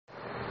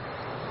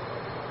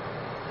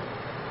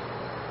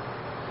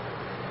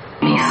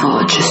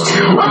for just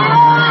to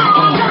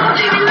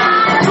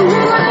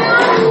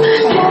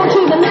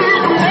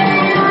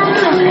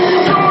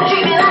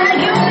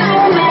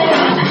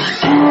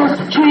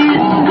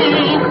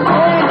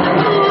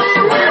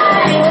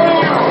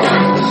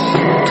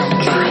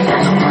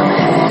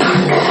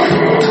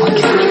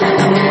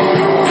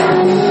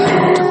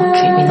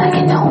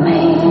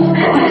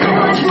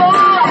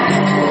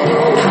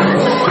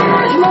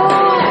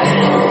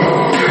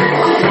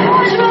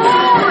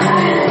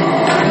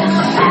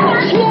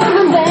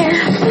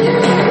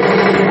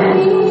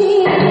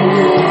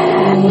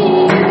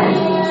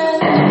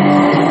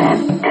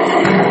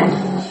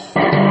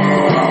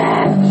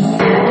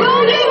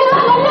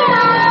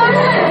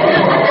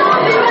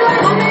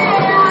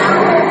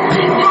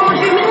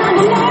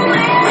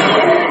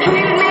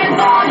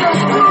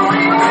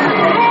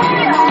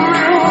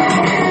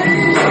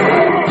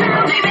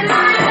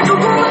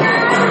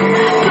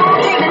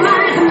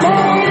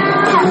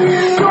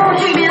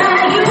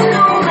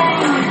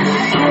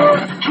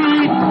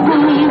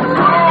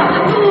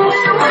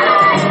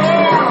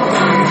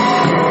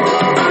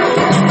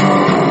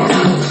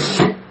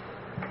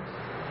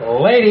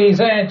Ladies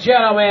and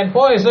gentlemen,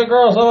 boys and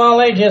girls of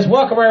all ages,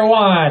 welcome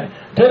everyone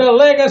to the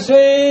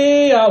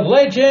Legacy of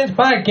Legends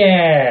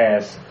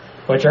podcast.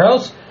 With your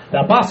host,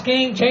 the Boss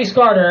King, Chase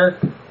Carter.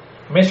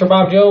 Mr.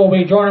 Bob Joe will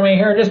be joining me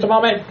here in just a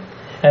moment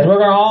as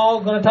we're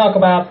all going to talk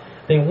about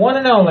the one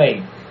and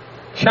only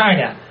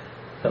Chyna,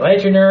 the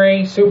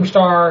legendary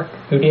superstar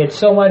who did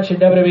so much in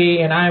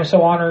WWE, and I am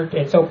so honored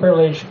and so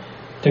privileged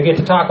to get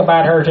to talk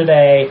about her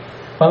today.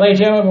 But ladies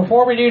and gentlemen,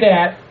 before we do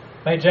that,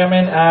 ladies and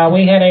gentlemen,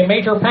 we had a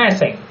major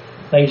passing,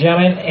 ladies and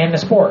gentlemen, in the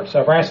sports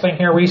of wrestling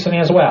here recently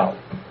as well.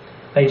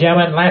 Ladies and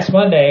gentlemen, last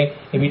Monday,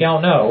 if you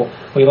don't know,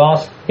 we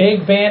lost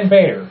Big Van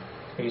Vader,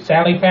 who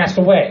sadly passed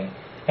away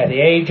at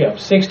the age of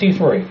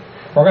 63.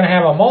 We're going to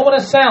have a moment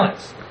of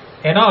silence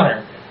in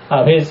honor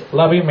of his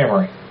loving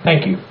memory.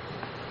 Thank you.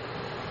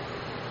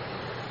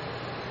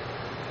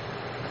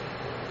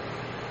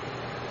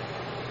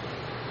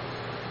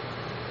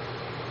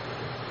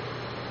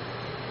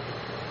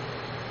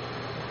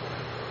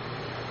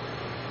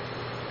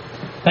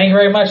 Thank you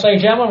very much,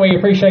 ladies and gentlemen. We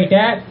appreciate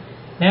that.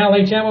 Now,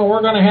 ladies and gentlemen,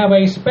 we're going to have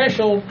a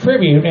special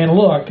tribute and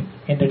look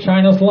into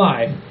Chyna's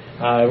life.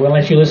 We'll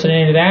let you listen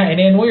into that, and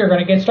then we are going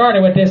to get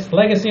started with this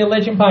Legacy of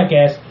Legend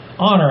podcast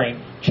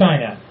honoring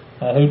Chyna,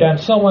 who done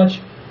so much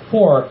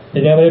for the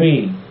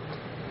WWE.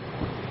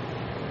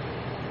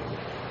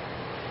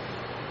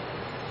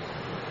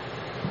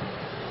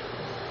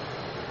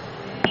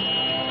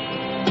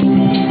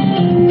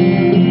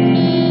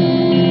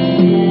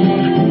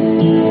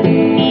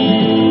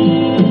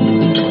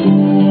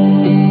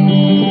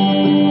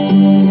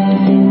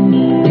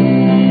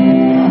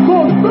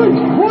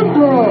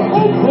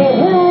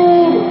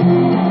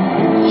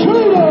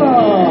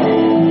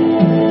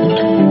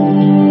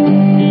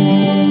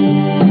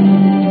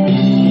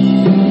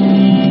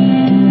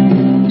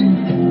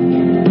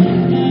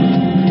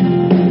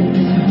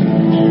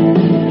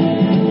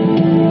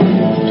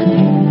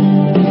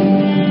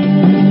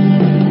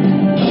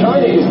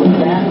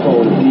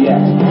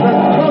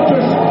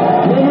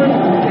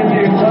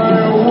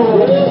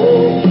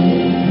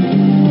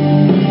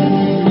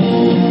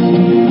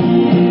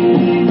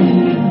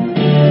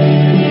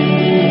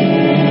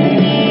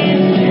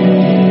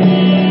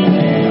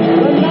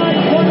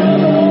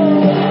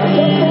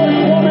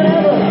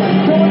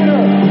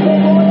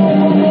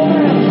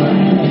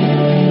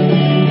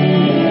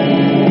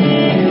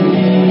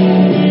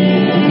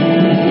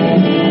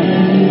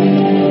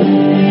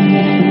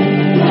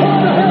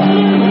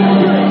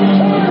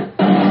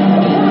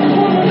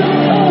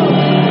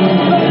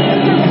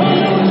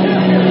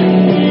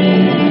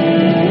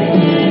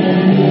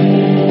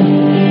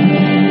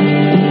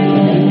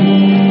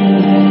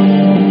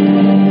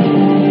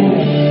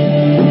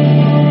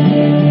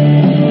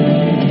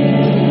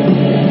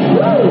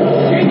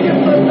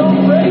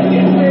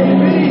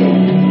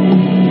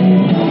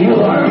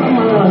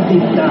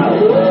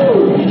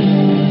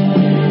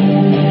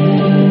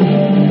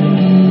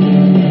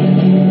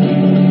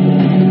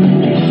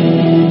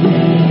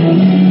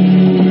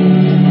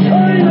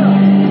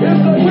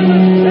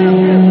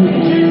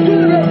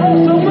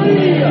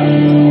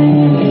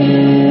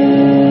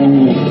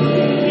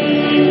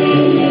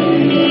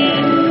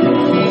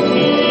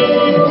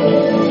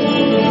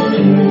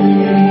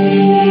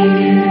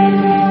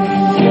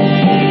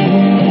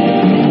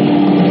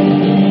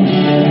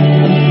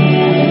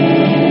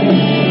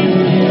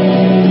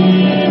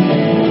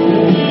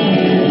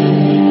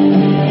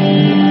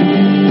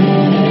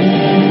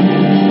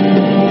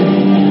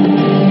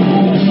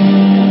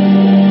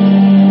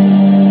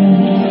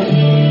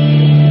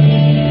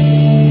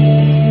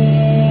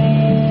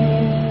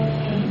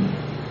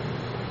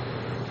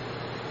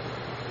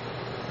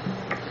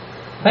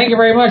 Thank you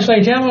very much,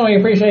 ladies and gentlemen. We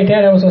appreciate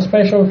that. It was a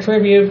special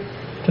tribute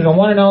to the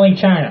one and only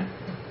Chyna.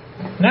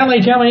 Now,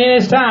 ladies and gentlemen, it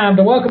is time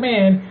to welcome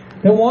in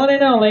the one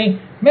and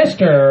only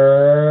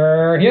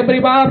Mr.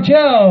 Hippity Bob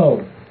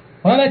Joe.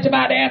 Well, it's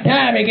about damn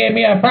time he gave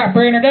me a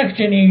proper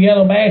introduction, you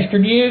yellow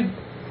bastard, you.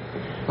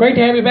 great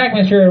to have you back,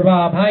 Mr.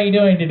 Bob. How are you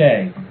doing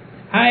today?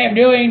 I am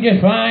doing just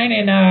fine,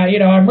 and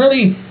I'm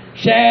really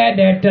sad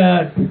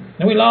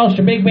that we lost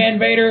to Big Ben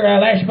Vader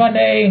last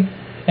Monday,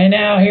 and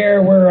now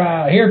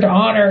we're here to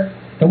honor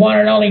the one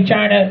and only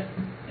Chyna,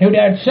 who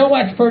did so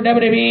much for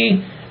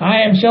WWE.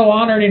 I am so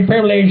honored and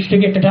privileged to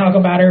get to talk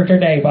about her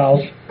today,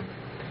 boss.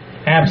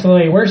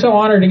 Absolutely. We're so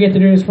honored to get to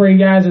do this for you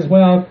guys as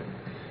well.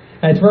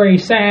 It's very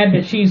sad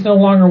that she's no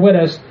longer with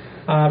us.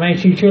 May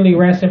she truly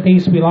rest in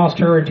peace. We lost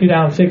her in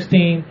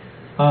 2016.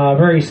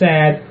 Very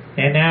sad.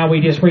 And now we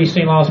just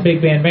recently lost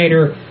Big Ben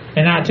Vader.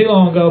 And not too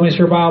long ago,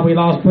 Mr. Bob, we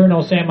lost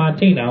Bruno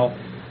Sammartino,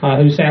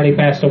 who sadly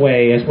passed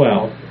away as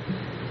well.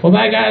 Well,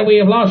 by God, we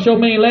have lost so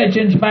many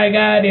legends, by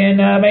God, and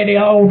may they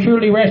all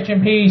truly rest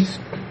in peace.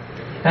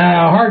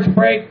 Hearts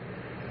break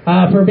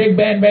for Big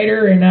Ben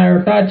Vader, and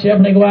our thoughts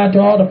definitely go out to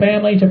all the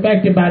families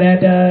affected by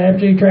that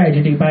absolute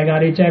tragedy. By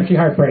God, it's absolutely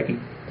heartbreaking.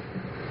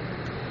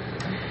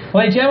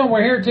 Ladies and gentlemen,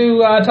 we're here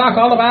to talk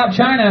all about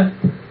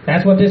Chyna.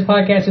 That's what this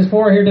podcast is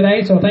for here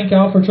today, so thank you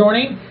all for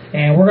joining.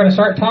 And we're going to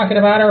start talking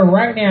about her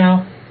right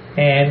now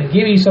and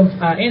give you some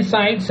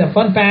insights, some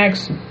fun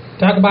facts,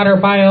 talk about her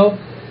bio,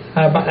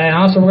 and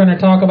also we're going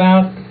to talk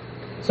about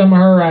some of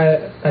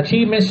her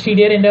achievements she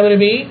did in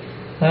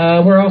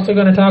WWE. We're also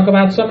going to talk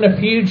about some of the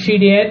feuds she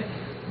did.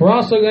 We're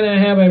also going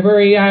to have a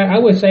very, I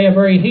would say, a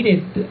very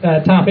heated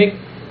topic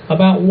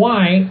about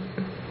why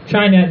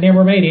Chyna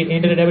never made it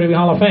into the WWE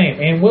Hall of Fame.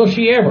 And will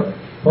she ever?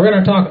 We're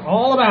going to talk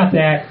all about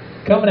that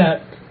coming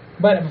up.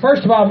 But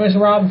first of all, Mr.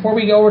 Rob, before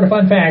we go over to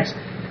fun facts,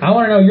 I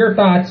want to know your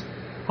thoughts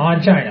on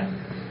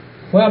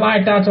Chyna. Well,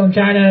 my thoughts on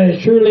Chyna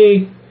is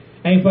truly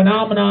a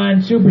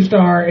phenomenon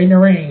superstar in the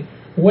ring,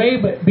 way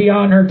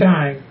beyond her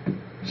time.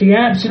 She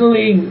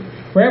absolutely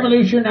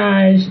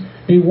revolutionized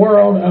the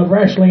world of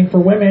wrestling for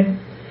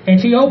women,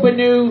 and she opened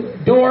new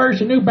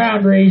doors and new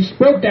boundaries,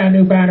 broke down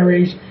new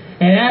boundaries,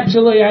 and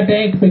absolutely, I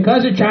think,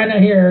 because of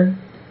Chyna here,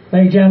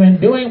 ladies and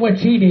gentlemen, doing what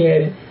she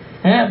did,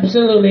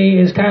 absolutely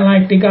is kind of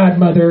like the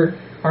godmother,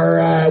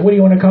 or what do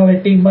you want to call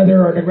it, the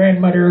mother or the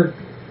grandmother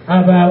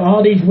of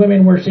all these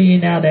women we're seeing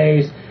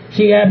nowadays.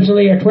 She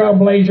absolutely a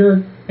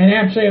trailblazer, and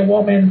absolutely a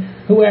woman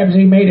who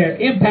absolutely made an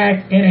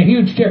impact and a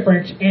huge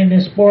difference in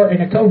the sport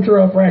and the culture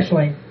of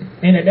wrestling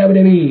in the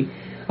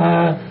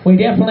WWE. We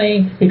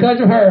definitely,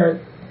 because of her,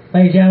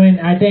 ladies and gentlemen,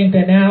 I think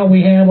that now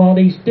we have all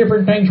these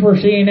different things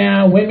we're seeing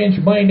now. Women's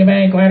Money in the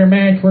Bank ladder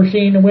match. We're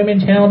seeing the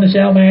women's Hell in a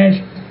Cell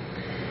match.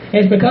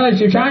 It's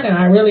because of Chyna.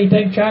 I really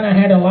think Chyna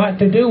had a lot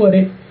to do with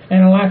it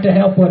and a lot to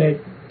help with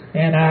it.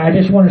 And I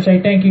just want to say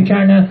thank you,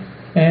 Chyna,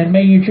 and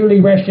may you truly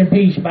rest in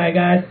peace, by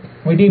God.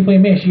 We deeply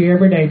miss you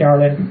every day,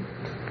 darling.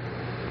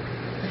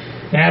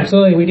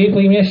 Absolutely, we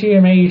deeply miss you,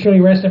 and may you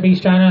truly rest in peace,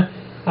 Chyna.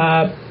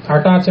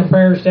 Our thoughts and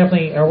prayers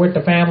definitely are with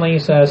the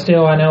families.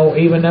 Still, I know,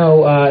 even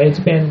though it's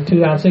been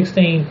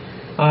 2016,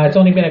 it's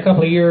only been a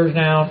couple of years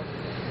now,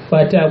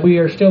 but we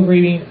are still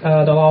grieving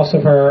the loss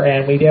of her,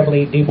 and we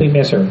definitely deeply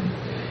miss her.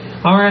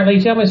 All right,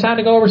 ladies and gentlemen, it's time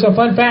to go over some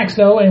fun facts,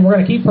 though, and we're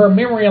going to keep her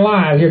memory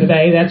alive here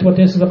today. That's what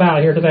this is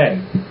about here today.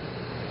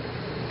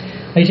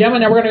 Ladies and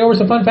gentlemen, now we're going to go over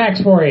some fun facts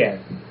for you.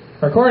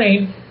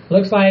 According,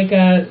 looks like,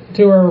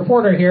 to a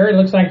reporter here, it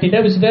looks like the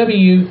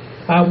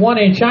WCW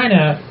wanted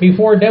Chyna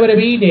before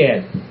WWE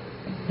did.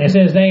 It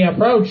says they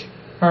approached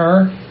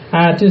her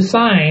to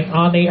sign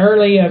on the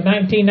early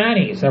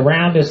 1990s.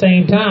 Around the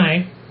same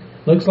time,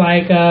 looks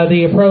like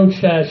they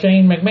approached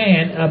Shane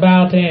McMahon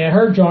about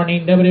her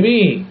joining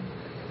WWE.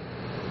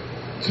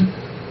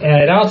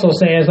 It also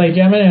says, ladies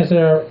and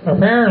gentlemen,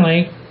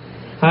 apparently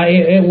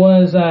it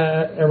was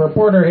a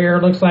reporter here,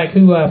 looks like,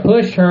 who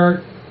pushed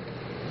her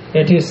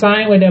to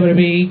sign with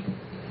WWE,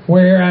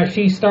 where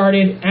she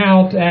started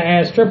out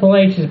as Triple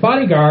H's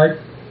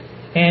bodyguard.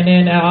 And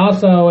then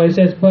also it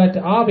says, but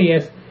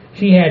obvious,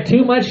 she had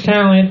too much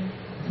talent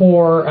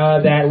for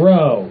that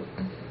role.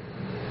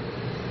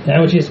 That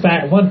was just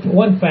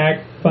fun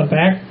fact.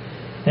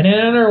 And then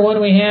another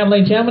one we have,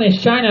 ladies and gentlemen, is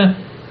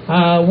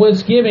Chyna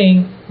was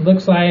giving,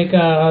 looks like,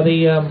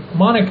 the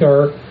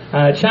moniker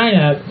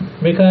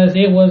Chyna, because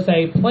it was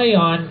a play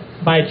on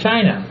by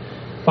Chyna.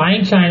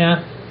 Fine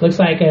Chyna looks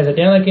like as a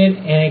delicate,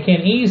 and it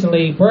can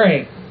easily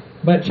break.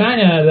 But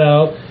Chyna,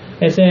 though,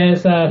 it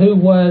says, who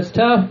was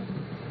tough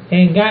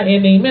and got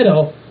in the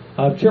middle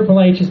of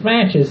Triple H's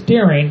matches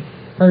during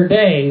her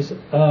days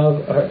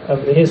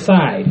of his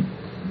side.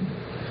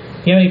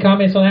 You have any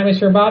comments on that,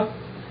 Mr. Bob?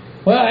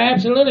 Well,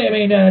 absolutely. I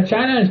mean,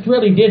 Chyna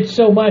really did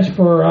so much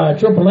for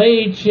Triple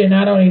H, and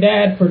not only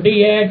that, for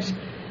DX.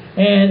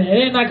 And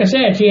then, like I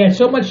said, she had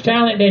so much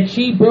talent that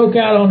she broke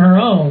out on her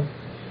own.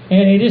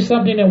 And it is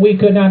something that we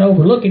could not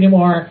overlook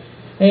anymore.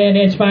 And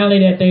it's finally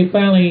that they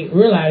finally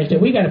realized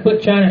that we got to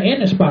put Chyna in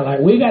the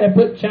spotlight. We got to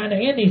put Chyna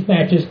in these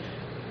matches.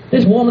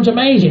 This woman's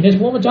amazing. This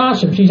woman's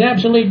awesome. She's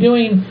absolutely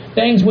doing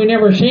things we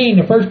never seen.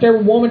 The first ever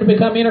woman to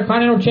become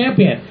Intercontinental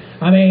Champion.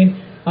 I mean,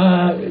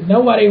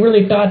 nobody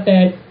really thought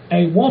that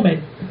a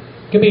woman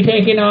could be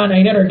taking on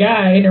another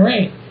guy in the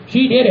ring.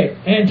 She did it,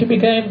 and she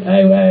became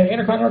a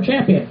Intercontinental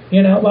Champion.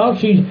 You know, well,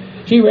 she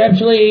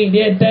absolutely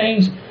did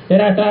things that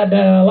I thought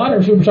a lot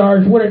of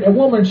superstars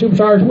women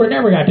superstars would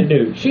have never got to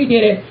do. She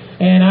did it,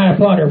 and I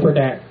applaud her for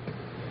that.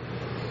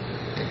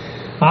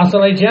 Also,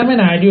 ladies and gentlemen,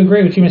 I do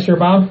agree with you, Mr.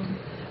 Bob.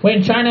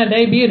 When Chyna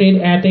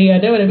debuted at the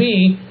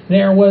WWE,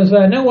 there was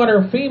no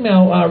other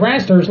female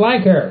wrestlers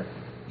like her.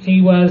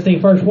 She was the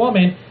first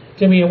woman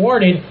to be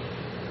awarded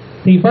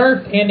the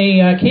berth in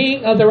the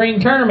King of the Ring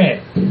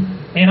tournament,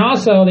 and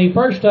also the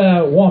first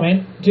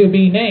woman to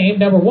be named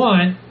number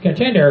one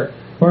contender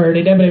for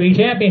the WWE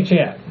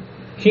Championship.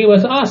 She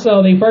was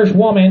also the first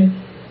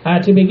woman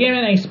to be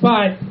given a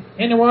spot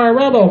in the Royal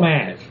Rumble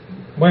match,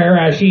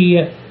 where she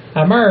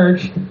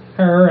emerged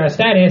her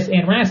status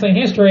in wrestling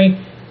history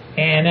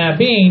and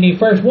being the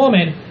first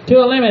woman to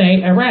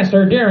eliminate a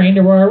wrestler during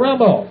the Royal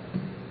Rumble.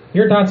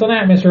 Your thoughts on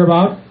that, Mr.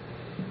 Bob?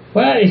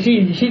 Well,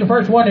 she's the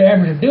first one to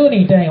ever do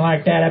anything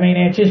like that. I mean,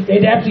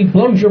 it absolutely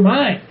blows your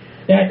mind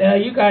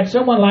that you got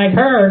someone like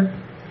her,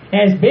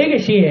 as big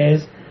as she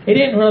is. It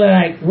didn't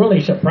really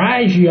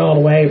surprise you all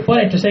the way, but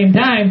at the same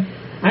time,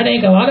 I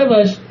think a lot of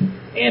us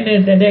in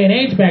the day and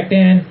age back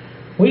then,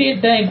 we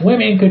didn't think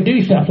women could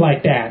do stuff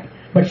like that.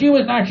 But she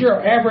was not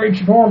your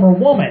average normal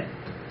woman,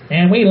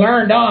 and we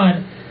learned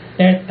on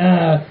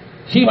that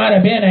she might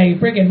have been a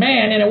freaking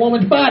man in a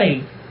woman's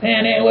body.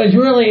 And it was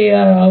really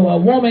a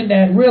woman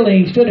that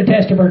really stood the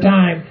test of her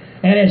time.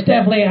 And it's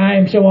definitely, I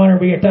am so honored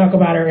we get to talk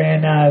about her.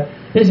 And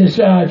this is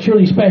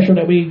truly special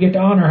that we get to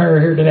honor her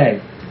here today.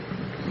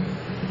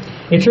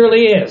 It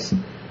truly is.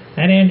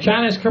 And then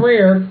Chyna's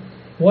career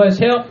was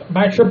helped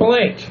by Triple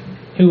H,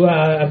 who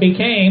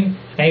became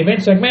a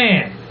Vince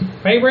McMahon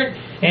favorite.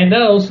 And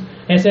those,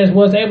 it says,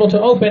 was able to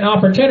open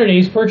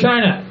opportunities for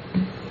Chyna.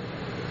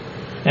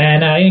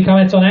 And any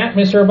comments on that,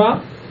 Mr.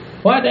 Bob?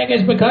 Well, I think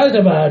it's because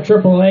of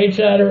Triple H,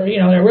 that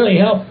really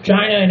helped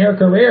Chyna in her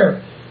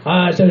career.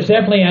 So it's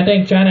definitely, I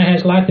think Chyna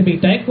has a lot to be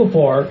thankful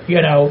for,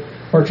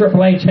 for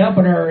Triple H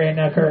helping her in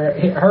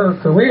her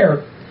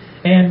career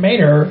and made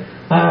her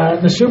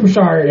the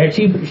superstar that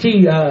she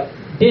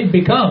did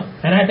become.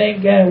 And I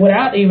think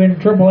without even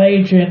Triple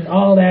H and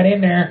all that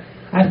in there,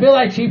 I feel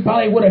like she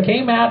probably would have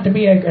came out to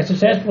be a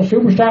successful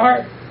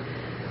superstar.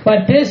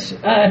 But this,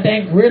 I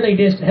think, really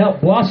just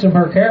helped blossom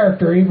her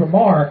character even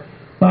more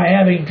by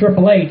having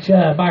Triple H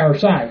by her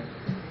side.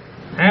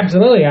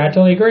 Absolutely, I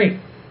totally agree.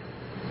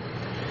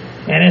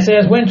 And it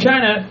says, when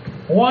Chyna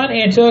won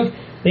and took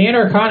the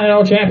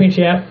Intercontinental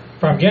Championship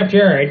from Jeff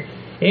Jarrett,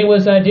 it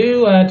was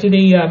due to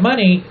the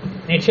money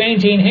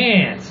changing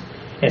hands.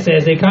 It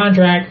says the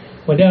contract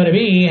with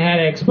WWE had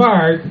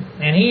expired,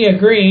 and he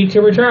agreed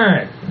to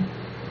return.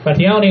 But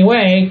the only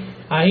way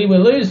he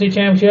would lose the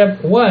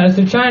championship was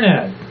to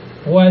Chyna,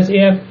 was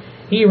if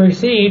he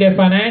received a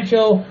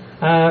financial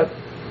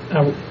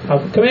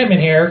commitment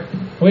here,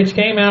 which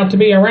came out to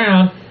be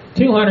around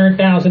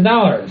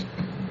 $200,000.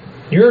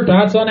 Your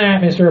thoughts on that,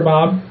 Mr.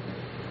 Bob?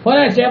 Well,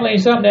 that's definitely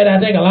something that I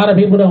think a lot of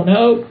people don't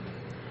know.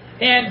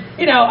 And,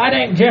 I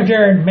think Jeff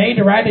Jarrett made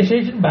the right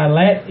decision by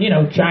letting,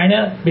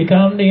 Chyna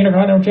become the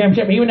Intercontinental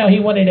Championship, even though he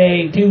wanted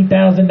a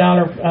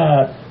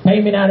 $2,000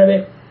 payment out of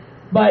it.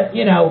 But,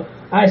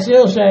 I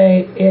still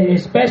say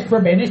it's best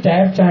for business to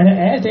have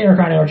Chyna as the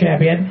Intercontinental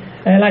Champion.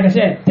 And like I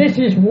said, this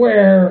is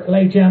where,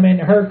 ladies and gentlemen,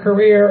 her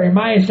career, in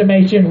my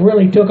estimation,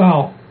 really took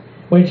off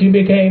when she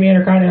became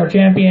Intercontinental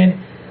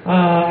Champion.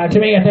 To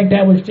me, I think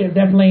that was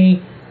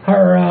definitely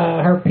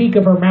her peak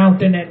of her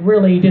mountain. It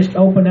really just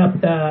opened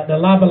up the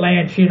lava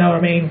lands,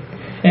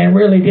 and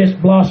really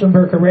just blossomed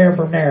her career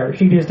from there.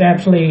 She just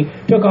absolutely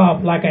took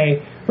off like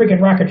a freaking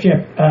rocket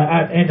ship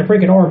into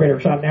freaking orbit or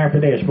something after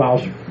this,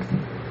 boss.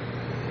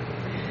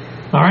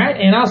 All right,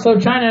 and also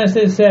Chyna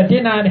says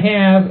did not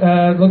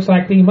have, looks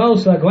like the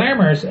most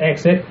glamorous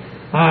exit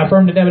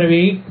from the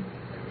WWE.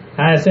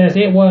 It says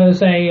it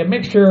was a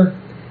mixture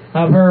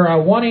of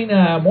her wanting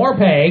more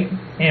pay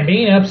and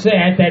being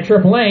upset that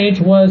Triple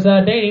H was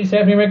dating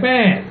Stephanie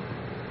McMahon.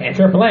 And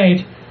Triple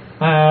H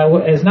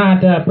is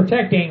not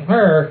protecting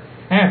her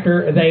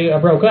after they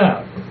broke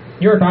up.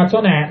 Your thoughts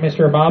on that,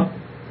 Mr. Bob?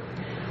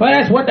 Well,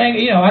 that's one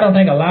thing, I don't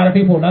think a lot of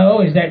people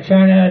know is that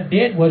Chyna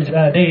was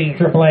dating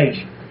Triple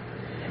H.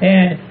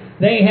 And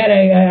they had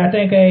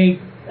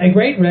a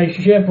great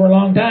relationship for a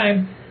long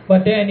time,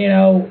 but then,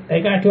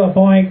 they got to a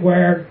point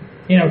where,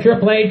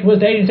 Triple H was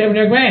dating Stephanie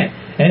McMahon.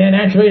 And then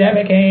naturally that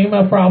became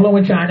a problem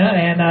with Chyna,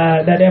 and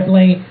that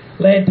definitely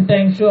led to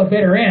things to a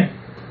bitter end.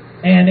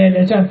 And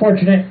it's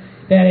unfortunate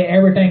that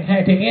everything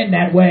had to end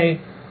that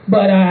way,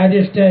 but I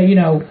just,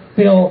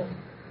 feel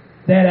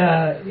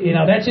that,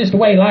 that's just the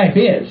way life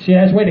is.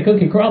 That's the way the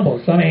cookie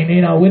crumbles. I mean,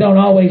 we don't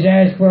always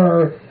ask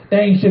for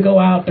things to go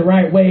out the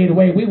right way, the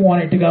way we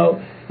want it to go.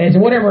 And so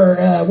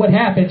whatever, what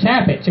happens,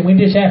 happens. And we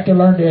just have to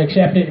learn to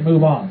accept it and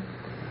move on.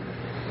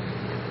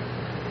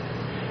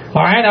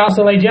 All right,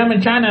 also, ladies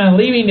and gentlemen, Chyna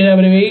leaving the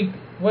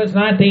WWE was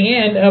not the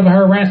end of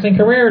her wrestling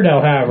career,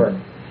 though,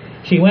 however.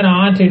 She went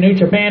on to New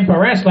Japan Pro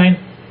Wrestling,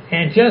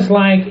 and just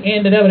like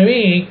in the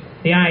WWE,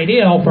 the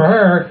ideal for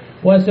her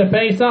was to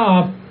face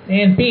off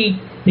and beat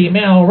the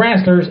male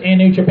wrestlers in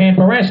New Japan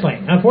Pro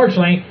Wrestling.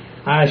 Unfortunately,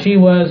 she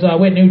was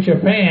with New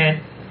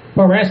Japan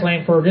Pro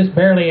Wrestling for just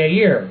barely a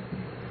year.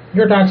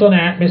 Your thoughts on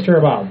that,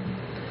 Mr. Bob?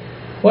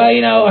 Well,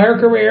 her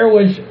career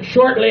was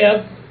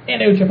short-lived in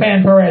New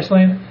Japan Pro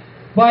Wrestling,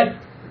 but,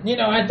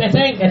 I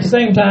think at the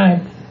same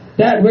time,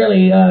 that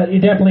really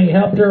it definitely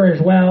helped her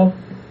as well,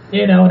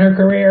 in her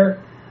career.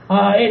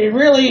 It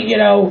really,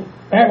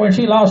 when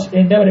she lost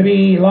in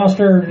WWE, lost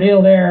her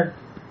deal there,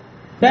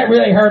 that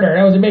really hurt her.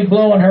 That was a big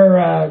blow on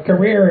her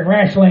career in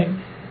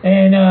wrestling.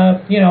 And,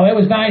 it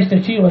was nice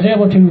that she was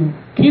able to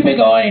keep it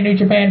going in New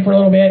Japan for a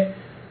little bit.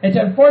 It's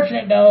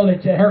unfortunate, though,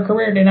 that her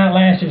career did not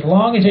last as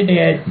long as it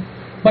did.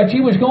 But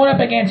she was going up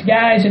against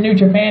guys in New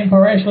Japan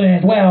Pro Wrestling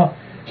as well.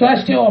 So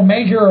that's still a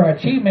major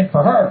achievement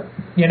for her,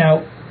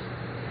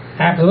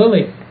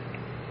 Absolutely.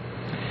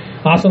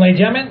 Also, ladies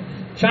and gentlemen,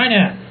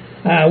 Chyna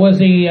was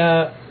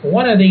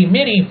one of the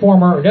many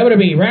former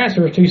WWE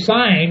wrestlers to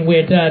sign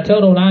with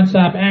Total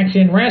Nonstop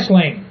Action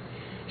Wrestling.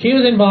 She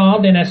was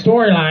involved in a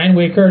storyline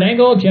with Kurt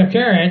Angle, Jeff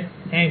Jarrett,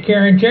 and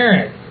Karen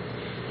Jarrett.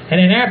 And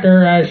then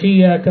after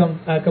she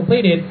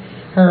completed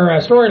her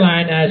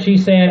storyline, she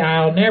said,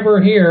 "I'll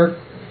never hear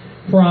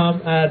from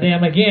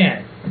them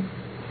again."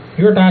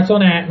 Your thoughts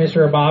on that,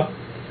 Mr. Bob?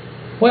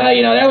 Well,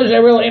 that was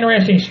a real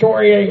interesting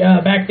story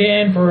back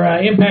then for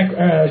Impact,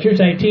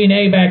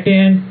 TNA back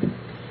then.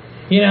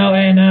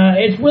 And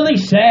it's really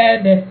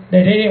sad that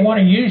they didn't want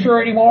to use her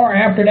anymore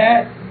after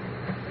that.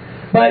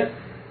 But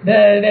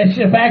that's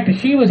the fact that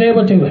she was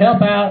able to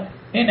help out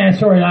in that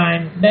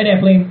storyline. That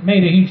definitely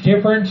made a huge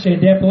difference.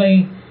 It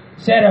definitely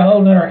set a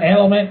whole other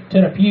element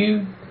to the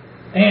feud.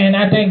 And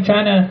I think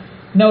Chyna,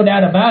 no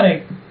doubt about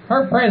it,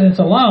 her presence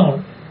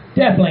alone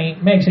definitely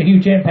makes a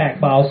huge impact,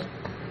 boss.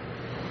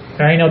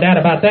 There ain't no doubt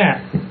about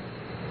that.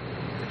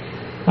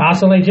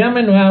 Also, ladies and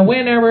gentlemen,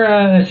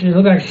 whenever she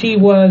looked like she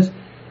was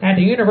at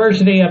the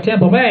University of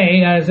Temple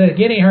Bay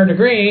getting her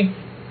degree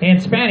in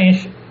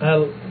Spanish,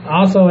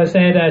 also it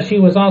said she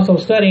was also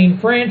studying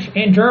French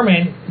and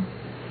German.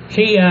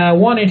 She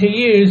wanted to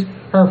use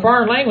her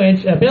foreign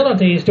language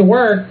abilities to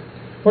work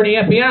for the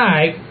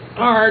FBI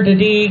or the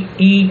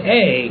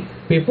DEA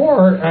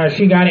before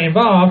she got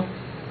involved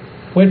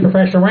with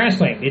professional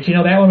wrestling. Did you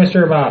know that one,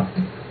 Mr. Bob?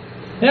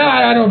 No,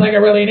 I don't think I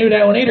really knew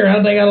that one either. I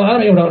don't think a lot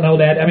of people don't know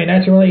that. I mean,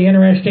 that's really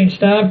interesting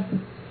stuff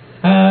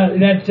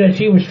that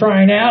she was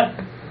trying out.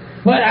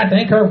 But I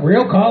think her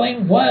real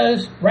calling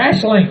was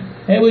wrestling.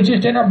 It was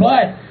just in her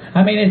blood.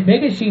 I mean, as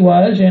big as she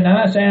was, and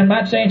I'm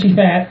not saying she's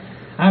fat.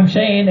 I'm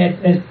saying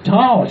that as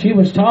tall. She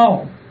was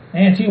tall.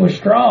 And she was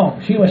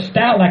strong. She was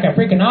stout like a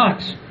freaking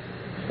ox.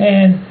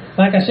 And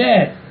like I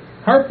said,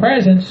 her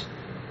presence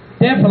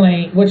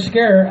definitely would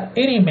scare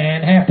any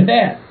man half to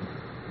death.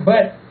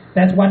 But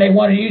that's why they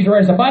wanted to use her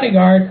as a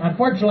bodyguard.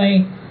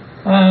 Unfortunately,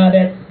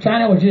 that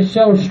Chyna was just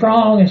so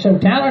strong and so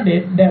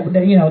talented that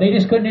they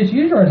just couldn't just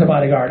use her as a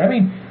bodyguard. I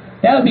mean,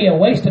 that would be a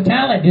waste of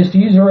talent just to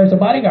use her as a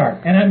bodyguard.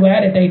 And I'm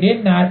glad that they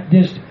did not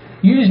just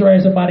use her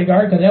as a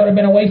bodyguard, because that would have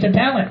been a waste of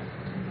talent.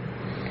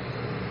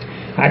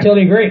 I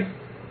totally agree.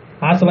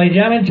 Also, ladies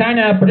and gentlemen,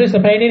 Chyna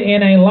participated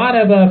in a lot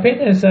of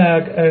fitness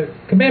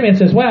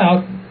commitments as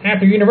well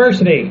after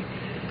university.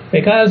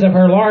 Because of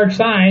her large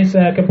size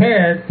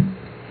compared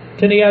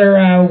to the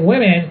other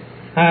women,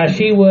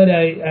 she would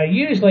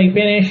usually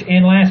finish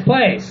in last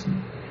place.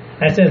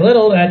 That says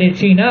little did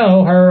she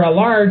know her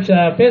large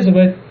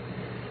physique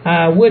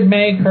would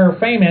make her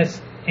famous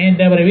in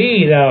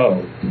WWE,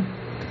 though.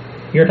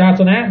 Your thoughts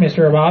on that,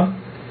 Mr. Bob?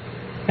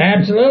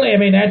 Absolutely. I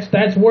mean,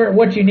 that's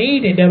what you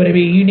need in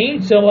WWE. You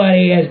need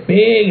somebody as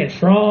big and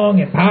strong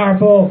and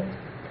powerful.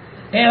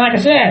 And like I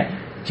said,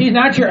 she's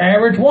not your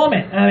average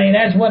woman. I mean,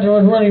 that's what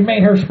really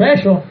made her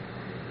special.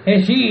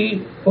 And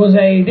she was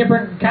a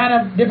different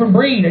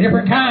breed, a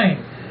different kind.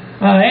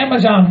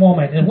 Amazon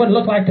woman is what it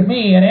looked like to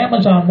me. An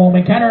Amazon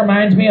woman kind of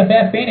reminds me of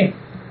Beth Phoenix.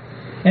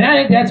 And I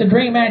think that's a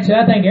dream match that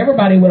I think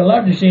everybody would have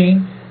loved to see.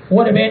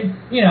 Would have been,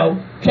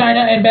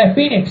 Chyna and Beth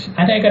Phoenix.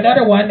 I think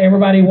another one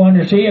everybody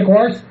wanted to see, of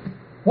course,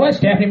 was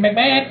Stephanie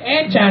McMahon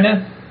and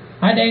Chyna.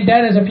 I think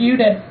that is a feud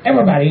that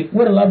everybody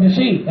would have loved to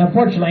see.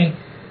 Unfortunately,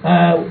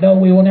 though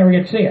we will never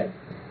get to see it.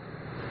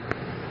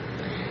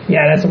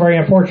 Yeah, that's very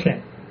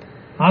unfortunate.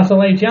 Also,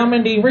 ladies and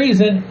gentlemen, the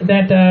reason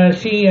that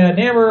she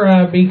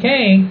never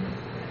became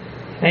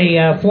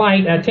a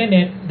flight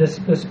attendant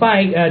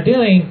despite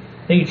doing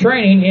the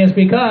training is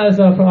because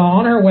of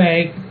on her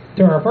way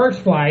to her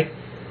first flight,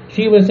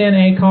 she was in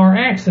a car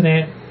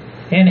accident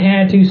and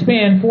had to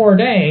spend 4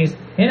 days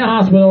in a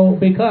hospital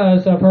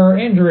because of her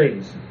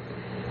injuries.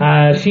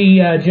 She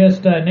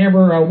just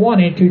never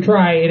wanted to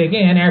try it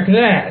again after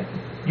that.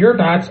 Your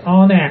thoughts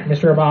on that,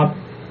 Mr. Bob?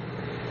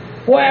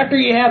 Well, after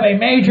you have a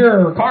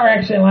major car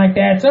accident like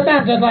that,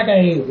 sometimes it's like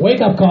a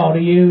wake-up call to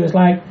you. It's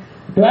like,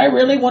 do I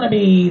really want to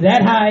be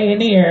that high in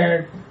the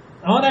air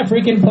on that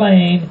freaking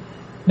plane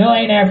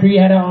knowing after you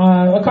had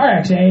a car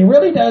accident? It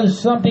really does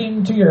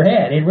something to your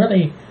head. It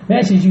really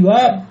messes you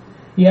up.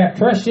 You have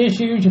trust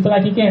issues. You feel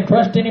like you can't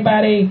trust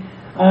anybody.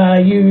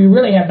 You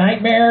really have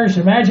nightmares.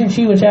 Imagine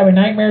she was having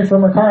nightmares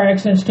from her car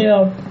accident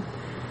still.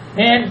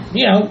 And,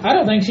 I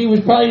don't think she was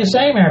probably the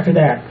same after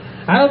that.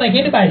 I don't think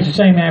anybody's the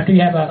same after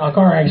you have a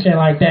car accident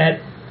like that.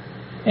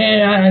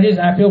 And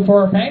I feel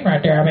for her pain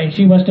right there. I mean,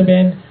 she must have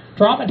been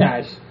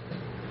traumatized.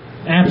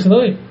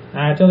 Absolutely.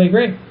 I totally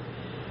agree.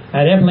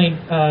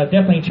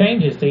 Definitely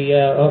changes the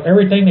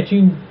everything that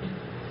you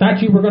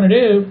thought you were going to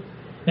do.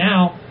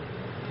 Now,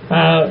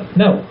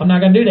 no, I'm not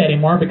going to do that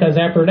anymore, because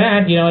after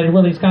that, it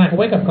really is kind of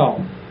like a wake-up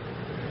call.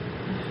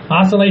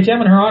 Also, ladies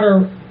and gentlemen, her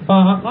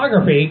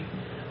autobiography,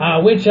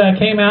 which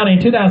came out in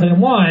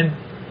 2001,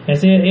 and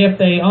said "If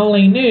They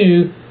Only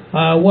Knew,"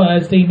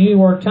 was the New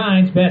York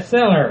Times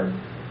bestseller.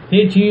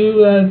 Did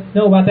you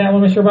know about that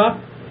one, Mr. Bob?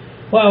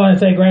 Well, I want to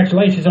say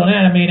congratulations on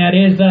that. I mean, that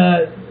is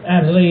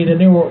absolutely the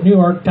New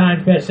York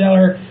Times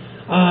bestseller.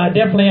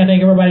 Definitely, I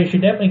think everybody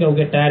should definitely go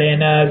get that.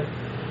 And,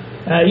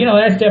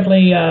 that's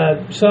definitely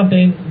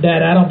something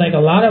that I don't think a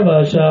lot of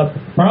us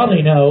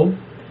probably know.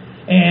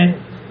 And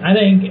I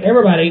think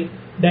everybody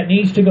that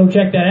needs to go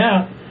check that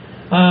out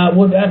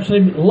would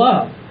absolutely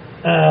love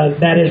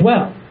that as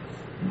well.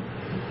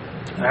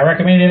 I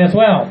recommend it as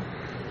well.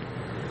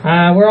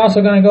 We're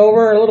also going to go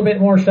over a little bit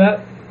more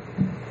stuff.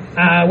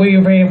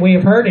 We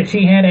have heard that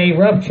she had a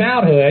rough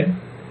childhood,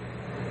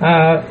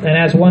 and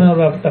that's one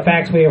of the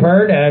facts we have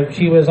heard.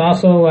 She was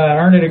also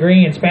earned a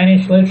degree in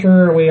Spanish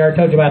literature. We already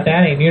told you about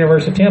that, at the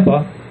University of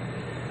Tampa.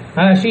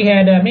 She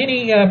had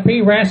many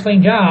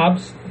pre-wrestling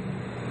jobs,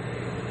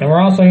 and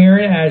we're also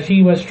hearing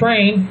she was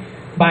trained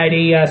by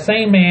the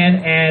same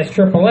man as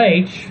Triple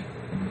H.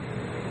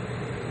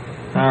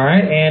 All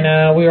right,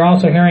 and we were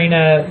also hearing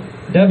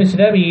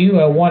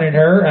WCW wanted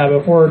her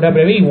before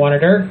WWE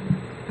wanted her.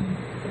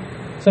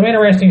 Some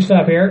interesting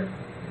stuff here.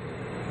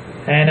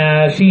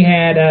 And she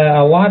had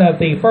a lot of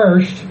the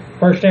first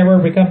ever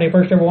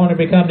one to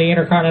become the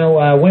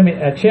Intercontinental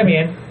Women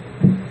Champion.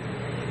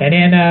 And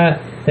then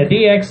the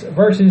DX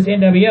versus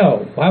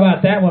NWO. Well, how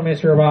about that one,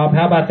 Mr. Bob?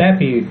 How about that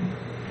feud?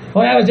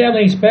 Well, that was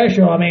definitely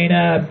special. I mean,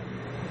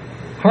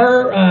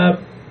 her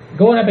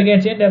going up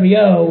against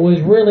NWO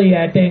was really,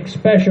 I think,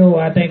 special.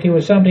 I think it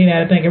was something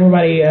that I think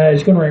everybody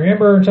is going to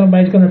remember, and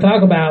somebody's going to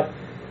talk about.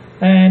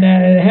 And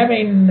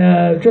having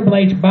Triple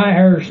H by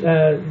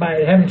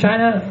having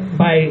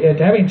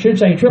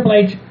Triple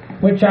H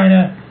with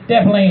Chyna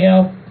definitely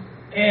helped,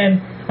 and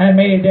I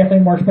made it definitely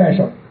more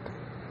special.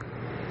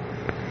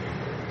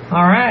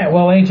 All right,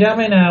 well, ladies and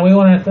gentlemen, we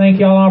want to thank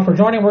you all for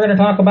joining. We're going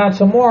to talk about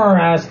some more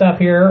stuff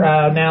here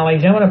now,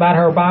 ladies and gentlemen, about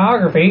her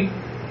biography.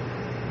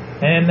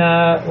 And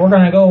we're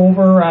going to go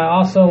over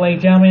also,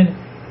 ladies and gentlemen,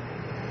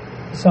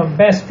 some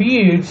best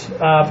feuds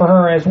for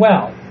her as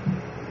well.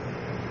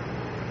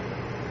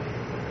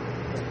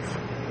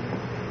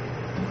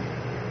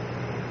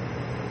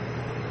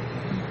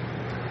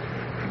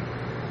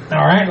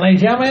 All right,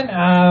 ladies and gentlemen.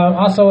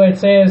 Also, it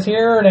says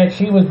here that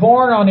she was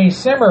born on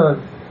December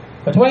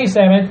the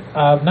 27th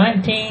of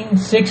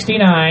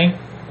 1969.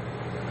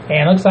 And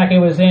it looks like it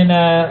was in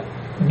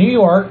New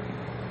York.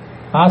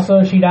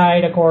 Also, she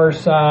died, of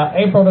course,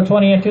 April the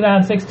 20th,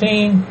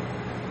 2016,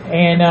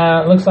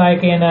 and looks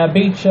like in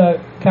Beach,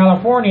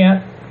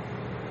 California,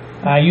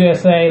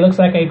 USA. Looks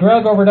like a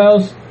drug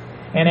overdose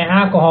and an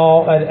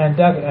alcohol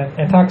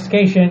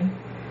intoxication.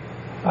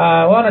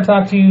 I want to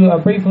talk to you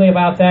briefly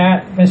about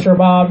that, Mr.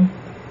 Bob.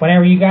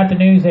 Whenever you got the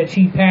news that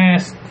she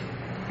passed,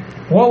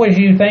 what was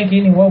you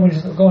thinking and what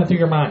was going through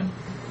your mind?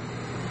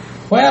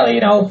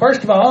 Well,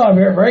 first of all,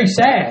 we're very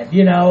sad,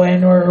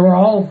 and we're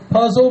all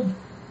puzzled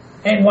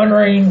and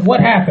wondering what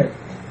happened,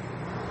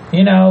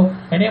 and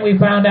then we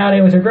found out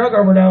it was a drug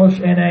overdose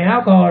and an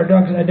alcohol or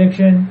drug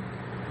addiction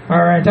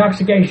or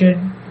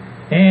intoxication,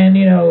 and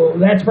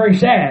that's very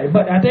sad.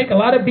 But I think a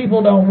lot of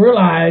people don't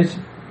realize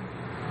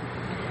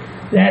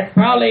that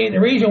probably the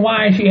reason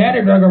why she had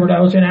a drug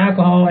overdose and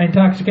alcohol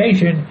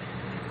intoxication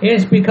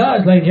is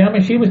because, ladies and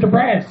gentlemen, she was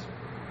depressed.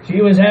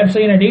 She was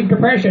absolutely in a deep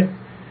depression,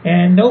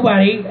 and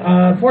nobody,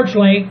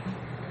 unfortunately,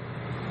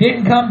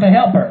 didn't come to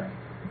help her,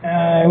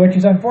 which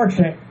is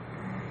unfortunate.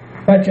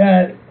 But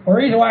the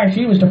reason why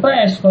she was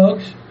depressed,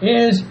 folks,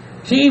 is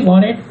she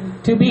wanted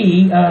to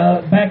be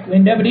back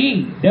in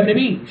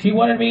WWE. She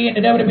wanted to be in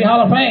the WWE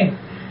Hall of Fame.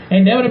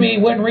 And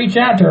WWE wouldn't reach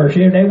out to her.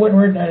 They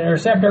wouldn't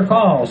accept her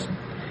calls.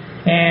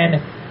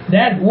 And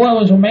that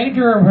was a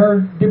major of her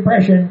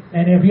depression.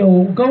 And if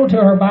you'll go to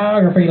her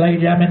biography,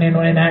 ladies and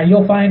gentlemen, and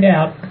you'll find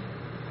out,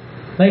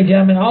 ladies and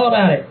gentlemen, all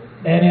about it.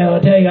 And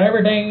it'll tell you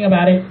everything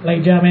about it,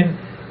 ladies and gentlemen.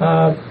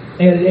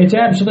 It's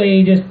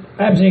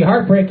absolutely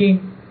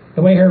heartbreaking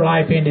the way her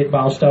life ended,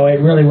 Balsto.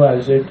 It really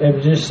was. It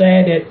was just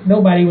sad that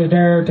nobody was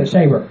there to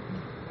save her.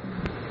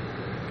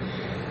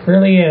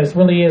 Really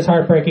is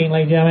heartbreaking,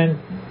 ladies and gentlemen.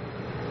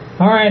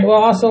 All right,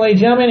 well, also,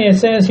 ladies and gentlemen, it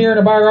says here in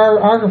the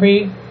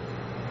biography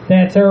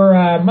that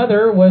her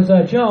mother was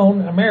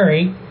Joan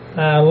Mary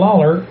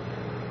Lawler,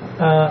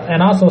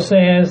 and also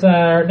says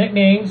her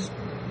nicknames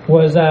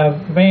was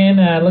Van,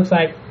 looks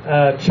like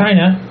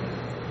Chyna,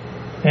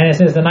 and it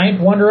says the ninth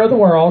wonder of the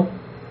world.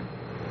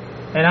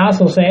 And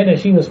also said that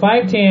she was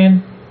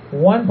 5'10",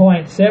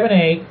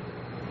 1.78.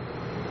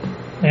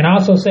 And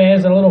also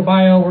says a little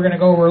bio. We're going to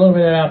go over a little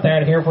bit about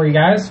that here for you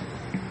guys.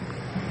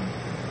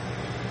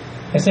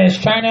 It says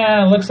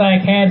Chyna looks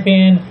like had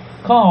been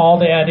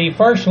called the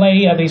First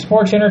Lady of the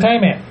Sports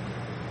Entertainment.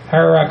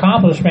 Her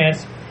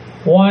accomplishments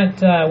went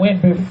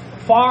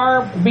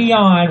far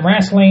beyond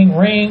wrestling,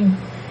 ring,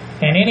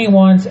 and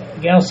anyone's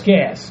else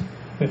guess.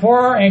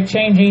 Before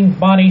exchanging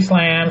body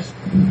slams,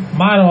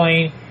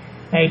 modeling,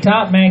 a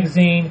top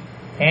magazine,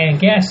 and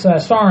guest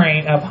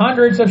starring of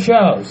hundreds of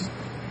shows,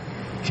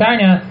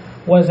 Chyna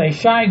was a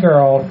shy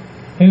girl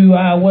who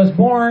was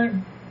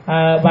born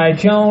by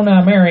Joan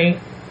Mary,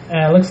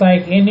 looks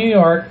like in New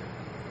York,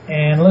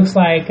 and looks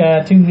like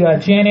to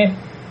Janet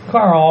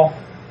Carl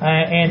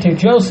and to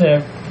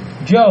Joseph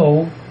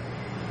Joe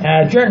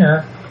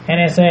Jr., and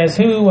it says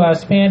who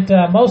spent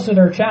most of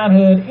their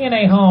childhood in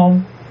a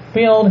home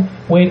filled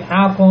with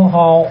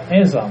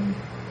alcoholism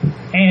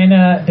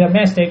and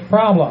domestic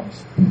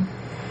problems.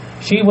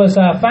 She was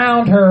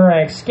found her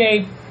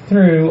escape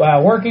through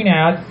working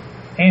out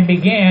and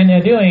began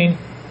doing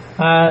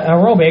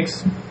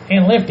aerobics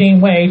and lifting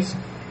weights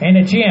in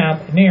a gym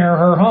near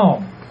her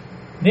home.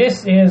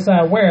 This is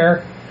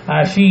where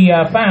she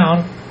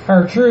found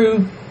her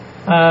true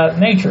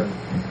nature,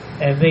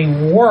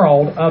 the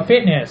world of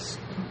fitness.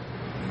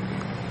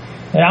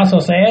 It also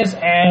says,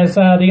 as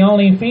the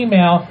only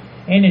female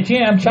in the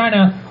gym,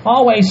 Chyna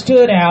always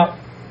stood out,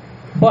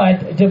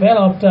 but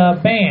developed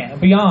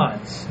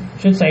bonds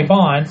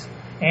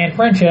and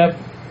friendship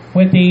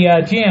with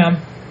the gym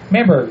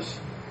members,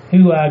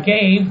 who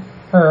gave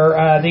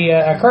her the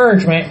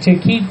encouragement to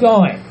keep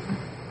going.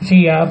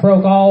 She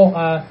broke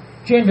all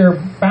gender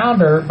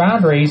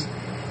boundaries,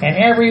 and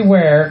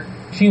everywhere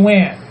she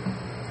went,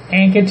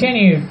 and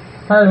continued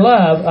her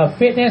love of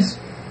fitness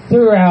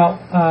throughout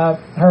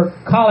her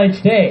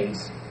college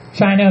days.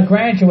 Chyna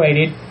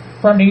graduated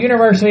from the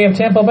University of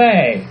Tampa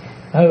Bay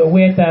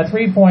with a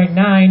 3.9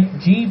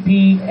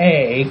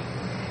 GPA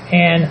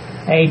and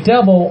a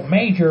double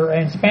major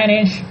in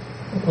Spanish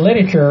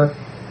literature,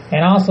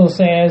 and also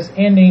says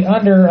in the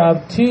under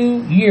of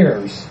 2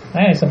 years.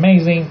 That is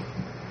amazing.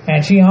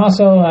 And she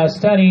also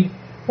studied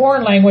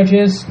foreign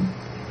languages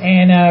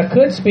and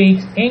could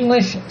speak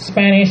English,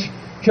 Spanish,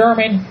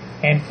 German,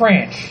 and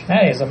French.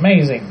 That is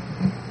amazing.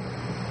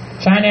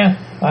 Chyna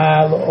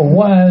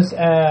was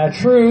a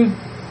true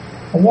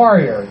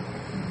warrior,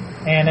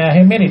 and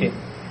admitted it.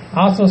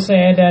 Also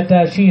said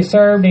that she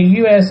served the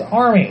U.S.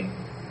 Army,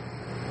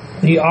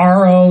 the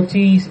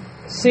ROTC,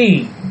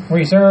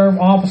 Reserve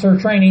Officer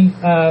Training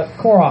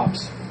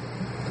Corps,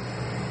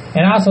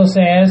 and also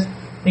says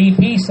the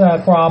Peace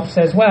Corps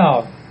as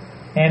well,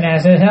 and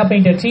as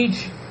helping to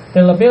teach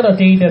the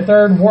ability to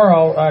third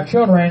world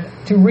children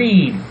to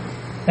read.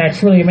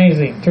 That's really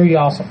amazing, truly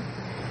awesome.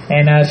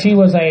 And she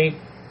was a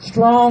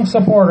strong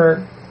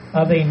supporter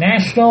of the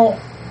National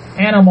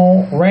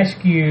Animal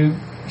Rescue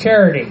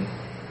Charity,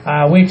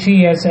 which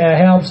she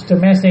helps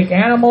domestic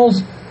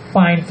animals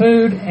find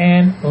food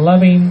and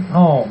loving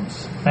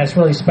homes. That's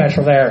really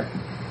special there.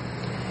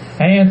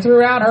 And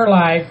throughout her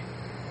life,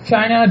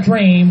 Chyna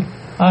dreamed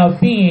of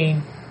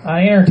being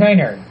an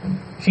entertainer.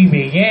 She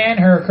began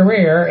her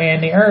career in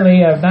the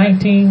early of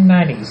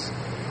 1990s,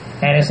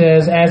 and it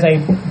says as a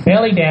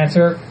belly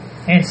dancer,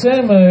 and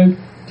soon moved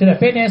to the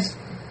fitness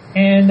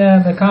and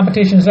the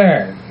competitions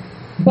there.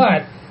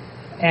 But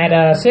at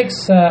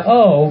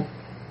 6'0",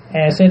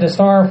 as said, the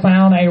star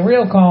found a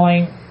real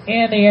calling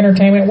in the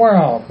entertainment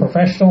world,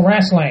 professional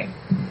wrestling.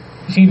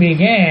 She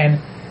began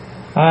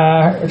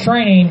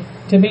training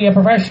to be a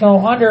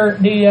professional under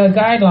the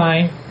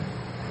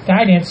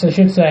guidance, I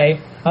should say,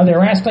 of the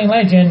wrestling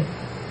legend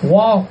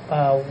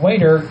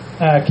Wader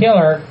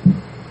Killer,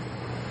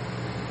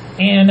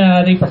 in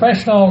the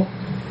professional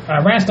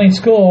wrestling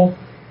school,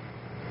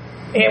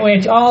 in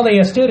which all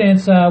the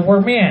students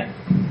were men.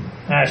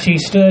 She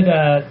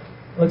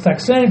looks like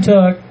soon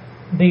took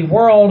the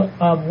world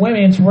of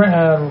women's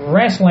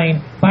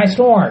wrestling by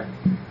storm,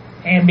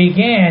 and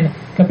began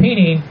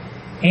competing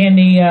in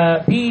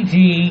the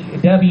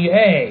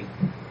PGWA.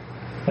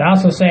 It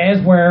also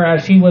says where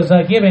she was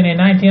given in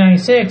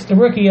 1996 the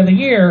Rookie of the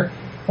Year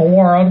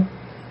award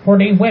for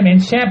the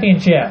Women's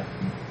Championship.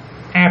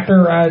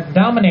 After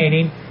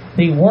dominating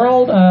the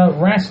world of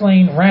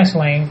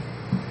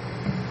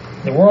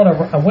the world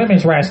of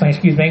women's wrestling,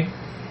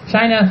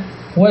 Chyna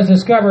was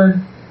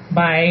discovered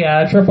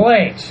by Triple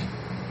H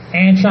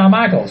and Shawn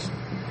Michaels,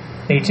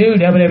 the two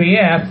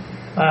WWF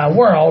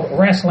World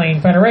Wrestling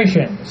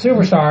Federation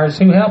superstars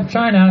who helped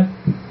Chyna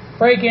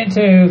break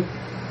into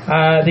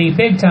the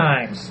big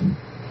times.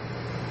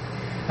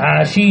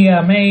 She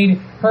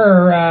made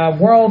her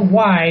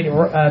worldwide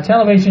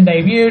television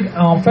debut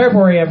on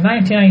February of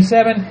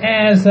 1997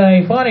 as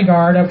a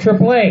bodyguard of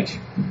Triple H.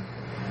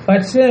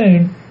 But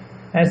soon,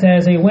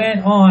 as he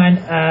went on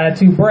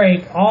to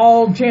break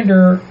all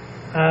gender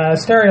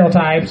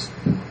stereotypes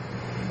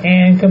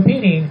and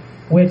competing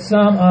with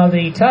some of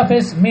the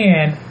toughest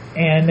men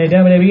in the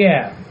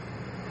WWF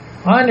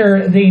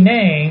under the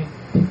name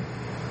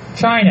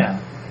Chyna.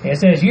 It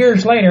says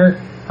years later,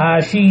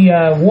 she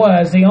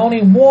was the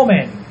only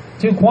woman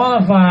to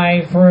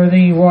qualify for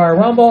the Royal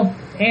Rumble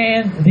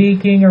and the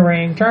King of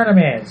Ring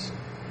tournaments,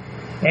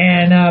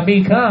 and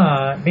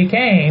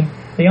became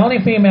the only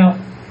female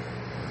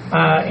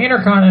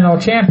Intercontinental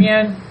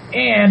Champion,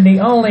 and the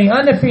only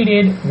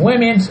undefeated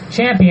women's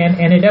champion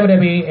in the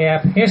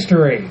WWF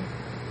history.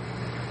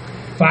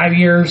 5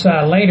 years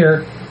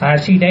later,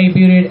 she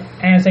debuted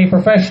as a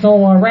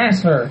professional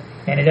wrestler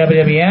in the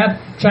WWF.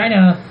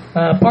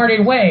 Chyna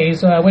parted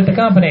ways with the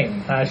company.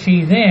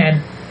 She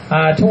then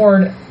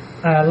toured,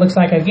 looks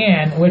like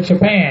again, with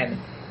Japan,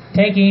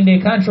 taking the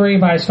country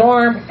by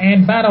storm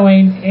and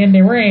battling in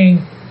the ring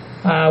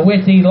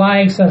with the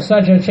likes of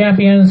such a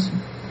champions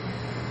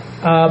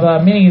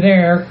of many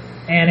there.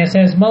 And it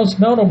says most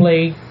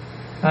notably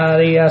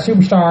the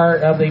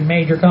superstar of the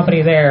major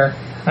company there.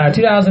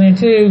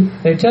 2002,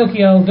 the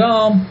Tokyo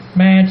Dome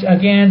match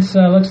against,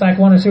 looks like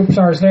one of the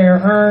superstars there,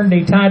 earned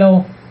the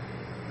title,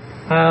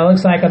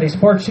 looks like of the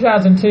Sports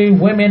 2002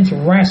 Women's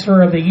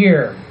Wrestler of the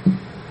Year.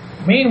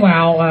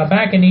 Meanwhile,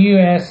 back in the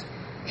U.S.,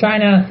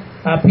 Chyna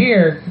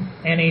appeared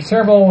in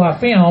several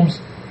films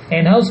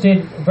and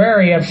hosted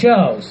various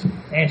shows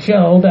and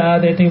showed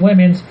that the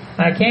women's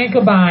can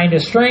combine the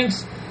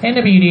strengths and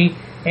the beauty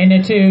in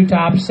the two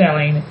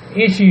top-selling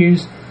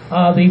issues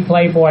of the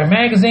Playboy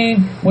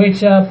magazine, which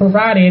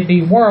provided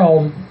the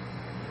world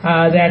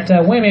that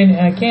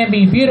women can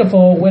be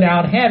beautiful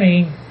without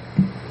having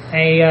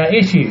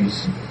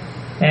issues.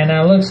 And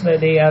looks at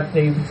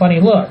the funny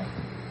look.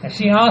 And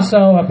she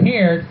also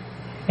appeared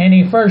in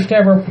the first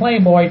ever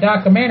Playboy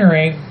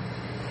documentary,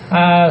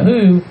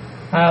 who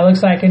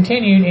looks like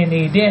continued in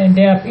the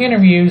in-depth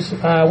interviews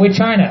with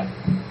Chyna.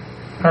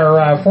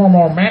 Her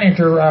former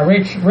manager,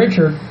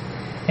 Richard,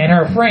 and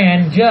her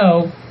friend,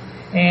 Joe,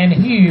 and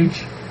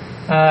huge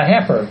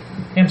heifer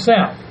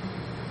himself.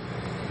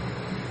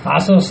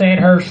 Also said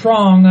her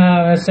strong,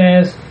 it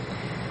says,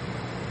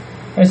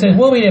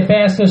 will be the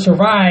best to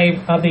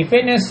survive of the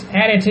fitness,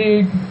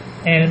 attitude,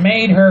 and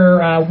made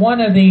her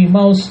one of the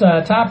most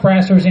top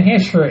wrestlers in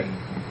history.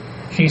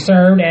 She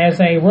served as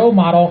a role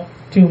model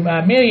to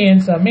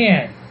millions of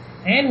men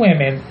and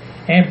women,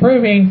 and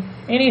proving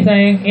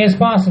anything is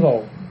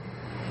possible.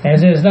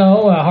 As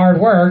though hard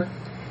work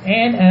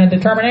and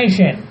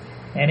determination.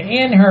 And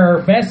in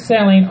her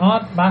best-selling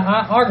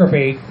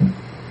autobiography,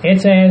 it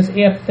says,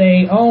 if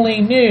they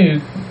only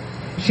knew,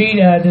 she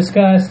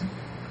discussed,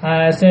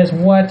 says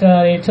what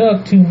it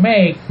took to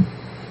make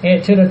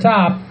it to the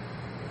top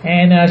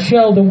and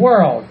show the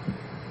world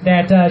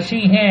that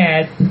she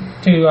had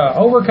to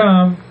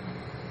overcome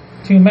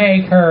to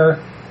make her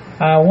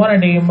one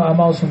of the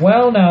most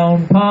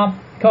well-known pop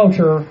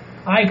culture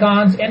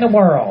icons in the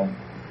world.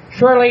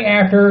 Shortly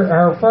after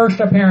her first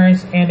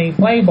appearance in the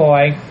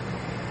Playboy,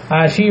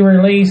 she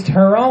released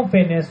her own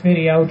fitness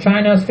video,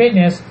 Chyna's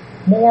Fitness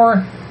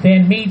More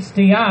Than Meets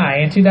the Eye,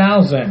 in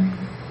 2000,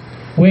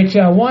 which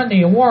won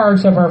the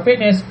awards of her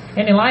fitness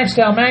in the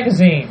Lifestyle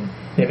magazine.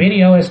 The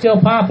video is still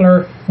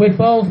popular with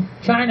both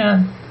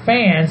Chyna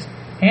fans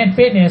and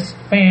fitness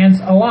fans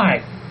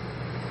alike.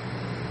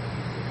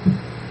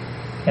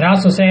 It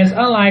also says,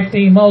 unlike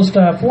the most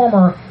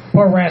former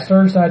pro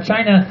wrestlers,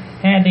 Chyna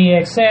had the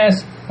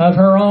excess of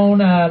her own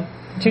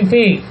 2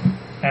 feet.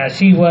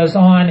 She was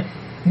on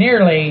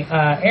nearly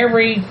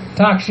every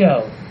talk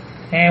show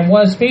and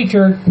was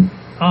featured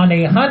on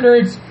the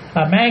hundreds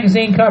of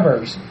magazine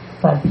covers,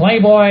 from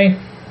Playboy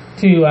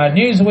to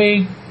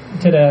Newsweek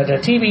to the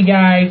TV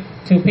Guide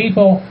to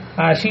People.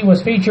 She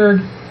was featured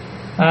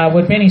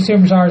with many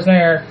superstars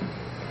there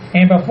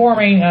and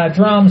performing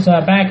drums,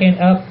 backing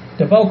up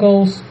the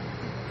vocals.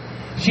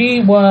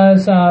 She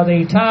was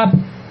the top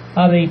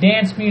of the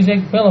dance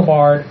music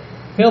Billboard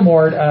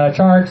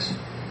charts,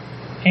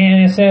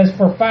 and it says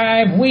for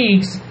 5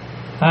 weeks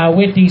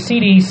with the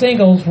CD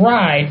singles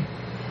Ride,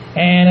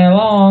 and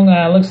along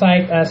looks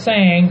like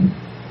sang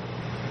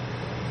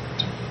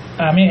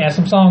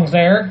some songs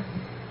there,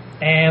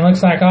 and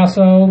looks like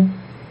also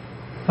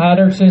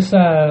there's just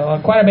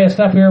quite a bit of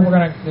stuff here. We're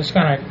gonna just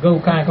kind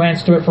of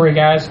glance through it for you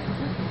guys.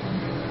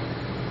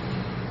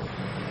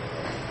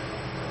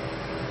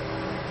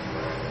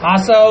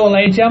 Also,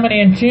 ladies and gentlemen,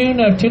 in June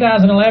of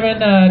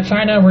 2011,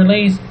 Chyna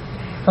released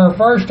her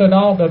first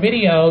adult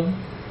video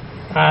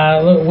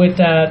with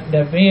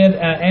the Vid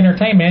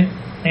Entertainment,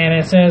 and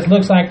it says,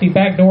 looks like the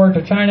back door to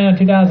Chyna in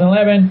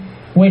 2011,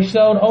 which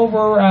sold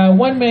over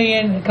 1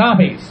 million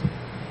copies.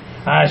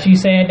 She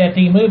said that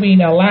the movie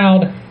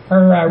allowed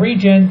her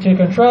region to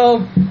control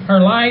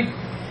her life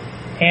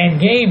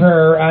and gave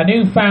her a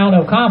newfound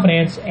of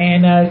confidence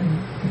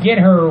and get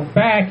her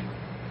back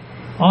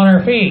on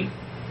her feet.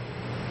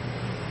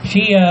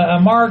 She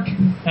embarked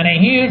on a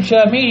huge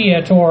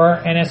media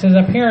tour, and it says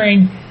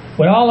appearing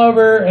with all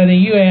over the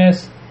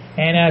U.S.,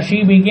 and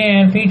she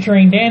began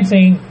featuring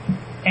dancing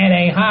at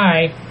a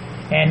high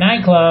and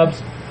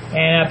nightclubs,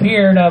 and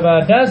appeared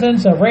of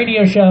dozens of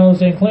radio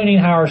shows, including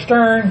Howard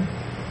Stern,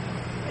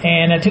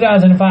 and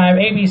 2005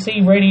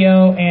 ABC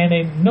Radio, and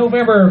in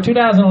November of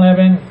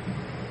 2011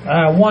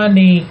 won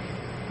the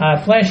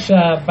Flesh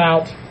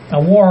Bout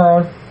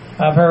Award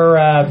of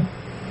her,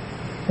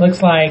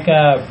 looks like,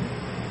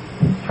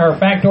 her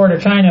Backdoor to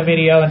Chyna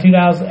video in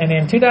 2000, and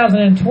in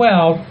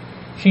 2012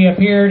 she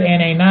appeared in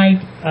a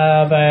night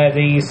of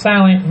the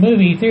silent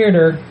movie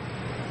theater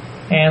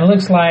and it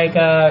looks like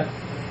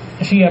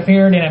she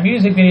appeared in a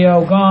music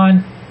video,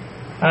 Gone,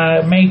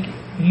 Make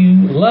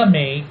You Love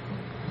Me,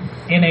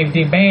 in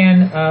the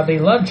band The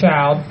Love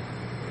Child.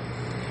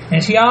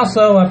 And she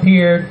also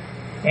appeared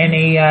in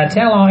the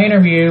tell-all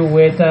interview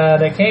with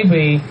the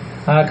KB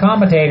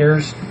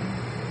commentators,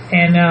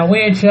 in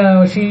which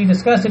she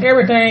discussed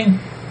everything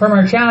from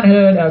her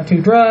childhood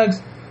to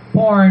drugs,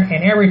 porn,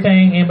 and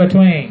everything in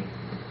between.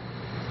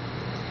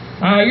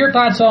 Your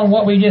thoughts on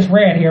what we just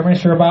read here,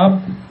 Mr.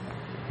 Bob?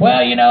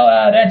 Well,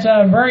 that's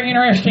very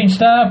interesting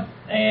stuff,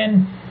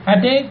 and I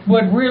think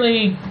would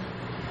really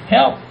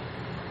help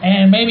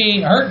and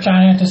maybe hurt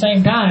Chyna at the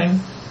same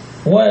time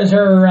was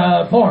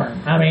her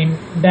porn. I mean,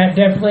 that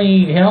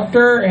definitely helped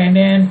her, and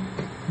then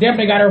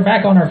definitely got her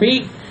back on her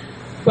feet,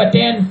 but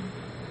then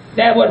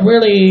that would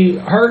really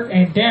hurt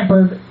and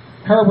dampened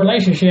her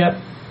relationship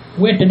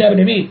with the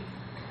WWE.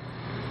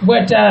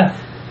 But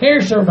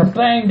here's the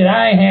thing that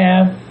I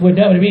have with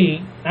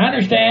WWE. I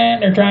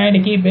understand they're trying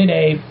to keep it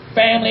a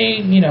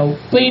family,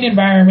 clean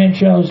environment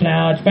shows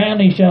now. It's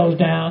family shows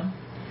now.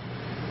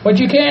 But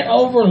you can't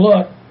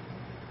overlook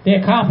the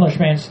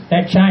accomplishments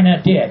that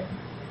Chyna did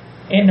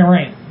in the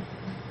ring.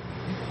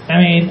 I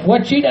mean,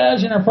 what she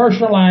does in her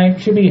personal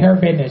life should be her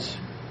business.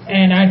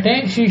 And I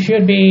think she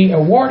should be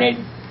awarded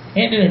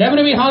into the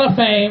WWE Hall of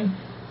Fame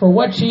for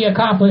what she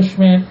accomplished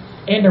in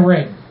the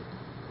ring.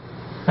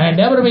 And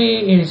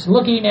WWE is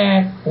looking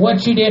at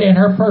what she did in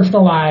her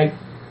personal life,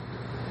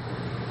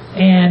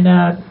 and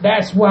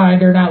that's why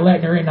they're not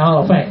letting her in the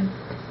Hall of Fame.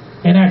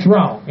 And that's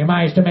wrong, in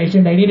my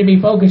estimation. They need to be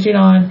focusing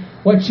on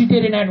what she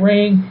did in that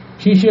ring.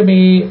 She should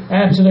be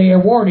absolutely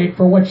awarded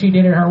for what she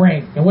did in her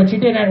ring. And what she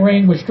did in that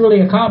ring was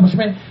truly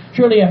accomplishment,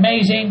 truly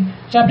amazing,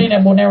 something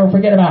that we'll never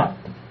forget about.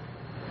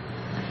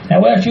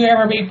 Now, will she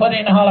ever be put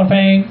in the Hall of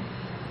Fame?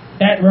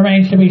 That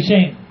remains to be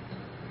seen.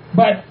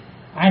 But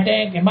I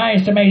think, in my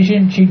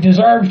estimation, she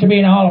deserves to be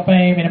in the Hall of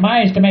Fame. And in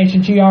my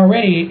estimation, she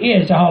already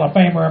is a Hall of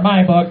Famer in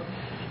my book.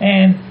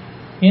 And,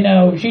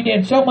 she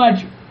did so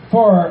much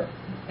for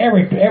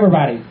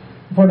everybody.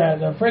 For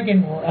the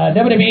freaking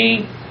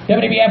WWE,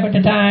 WWF at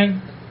the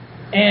time.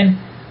 And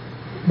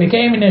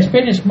became this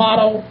fitness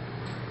model,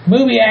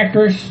 movie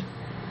actress,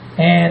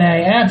 and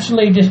I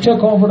absolutely just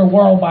took over the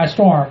world by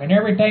storm. And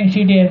everything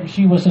she did,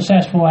 she was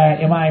successful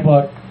at, in my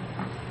book.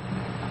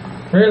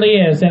 Really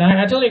is. And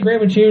I totally agree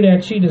with you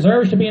that she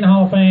deserves to be in the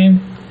Hall of Fame.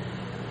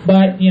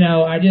 But,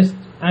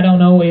 I don't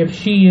know if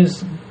she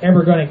is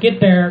ever going to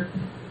get there.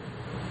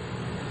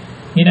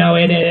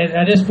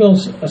 I just feel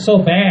so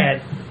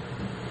bad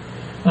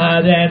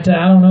that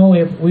I don't know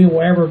if we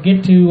will ever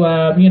get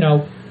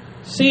to,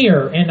 see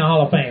her in the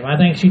Hall of Fame. I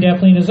think she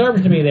definitely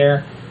deserves to be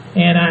there.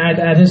 And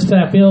I just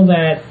feel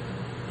that,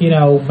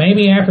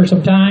 maybe after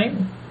some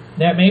time,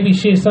 that maybe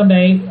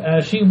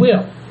someday she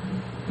will.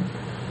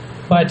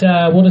 But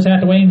we'll just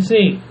have to wait and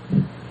see.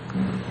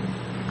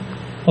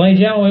 Well, ladies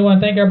and gentlemen, we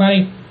want to thank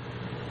everybody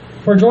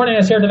for joining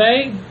us here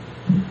today.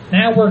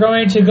 Now we're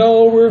going to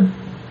go over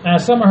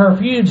some of her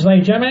feuds,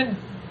 ladies and gentlemen.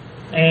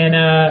 And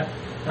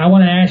I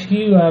want to ask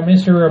you,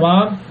 Mr.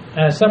 Bob,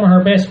 some of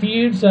her best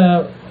feuds.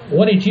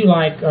 What did you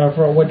like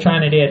for what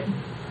Chyna did?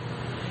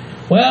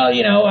 Well,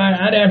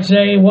 I'd have to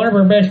say one of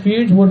her best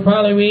feuds would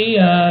probably be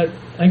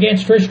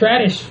against Trish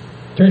Stratus.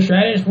 Trish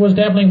Stratus was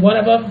definitely one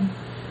of them.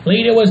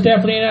 Lita was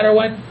definitely another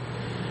one.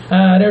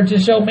 There were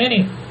just so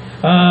many.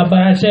 But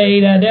I'd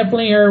say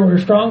definitely her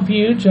strong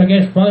feuds, I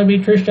guess, probably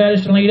be Trish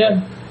Stratus and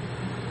Lita.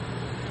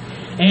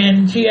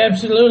 And she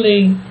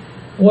absolutely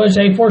was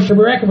a force to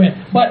be reckoned with.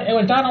 But it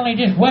was not only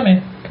just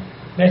women,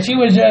 that she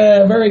was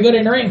very good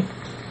in the ring.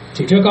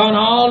 She took on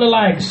all the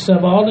likes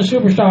of all the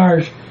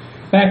superstars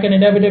back in the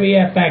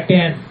WWF back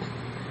then.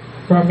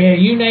 From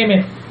you name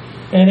it.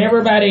 And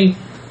everybody,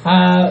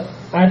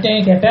 I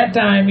think at that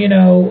time,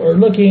 are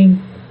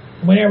looking,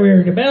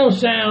 whenever the bell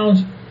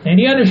sounds, and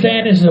you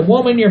understand this is a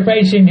woman you're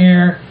facing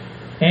here,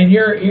 and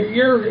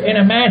you're in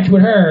a match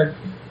with her,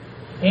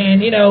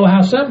 and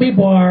how some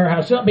people are,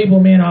 how some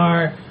men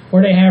are,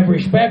 where they have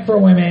respect for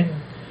women,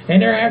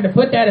 and they have to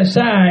put that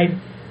aside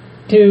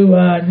to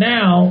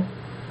now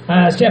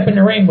step in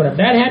the ring with them.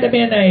 That had to have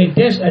been a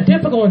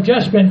difficult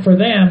adjustment for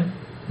them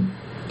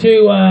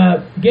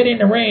to get in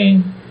the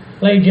ring,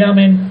 ladies and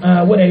gentlemen,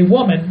 with a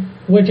woman,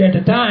 which at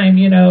the time,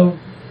 they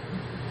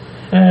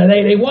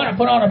want to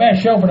put on the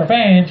best show for the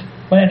fans,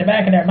 but at the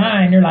back of their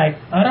mind, they're like,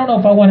 I don't know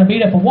if I want to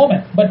beat up a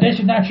woman, but this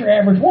is not your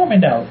average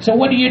woman, though. So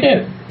what do you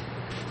do?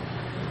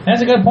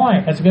 That's a good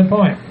point.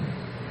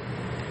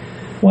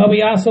 Well,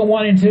 we also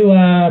wanted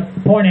to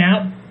point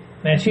out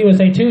that she was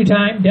a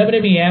two-time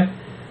WWF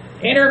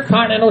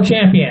Intercontinental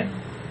Champion.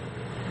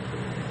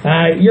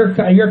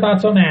 Your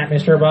thoughts on that,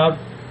 Mr. Bob?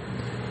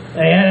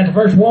 And the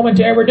first woman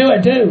to ever do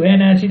it, too,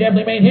 and she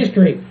definitely made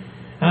history.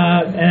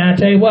 And I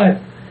tell you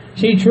what,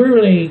 she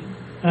truly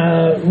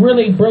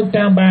really broke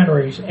down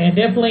boundaries and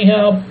definitely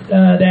helped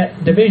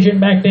that division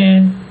back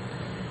then.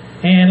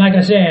 And like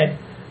I said,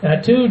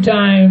 a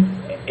two-time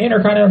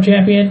Intercontinental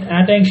Champion.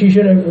 I think she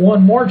should have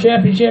won more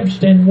championships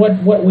than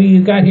what we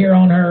got here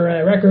on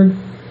her record,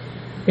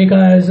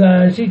 because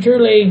she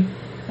truly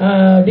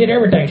did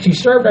everything. She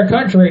served our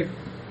country,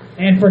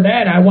 and for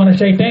that, I want to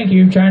say thank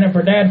you, Chyna,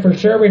 for that, for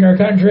serving our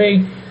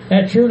country.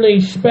 That's truly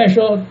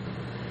special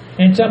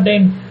and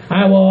something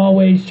I will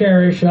always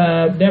cherish.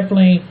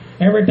 Definitely,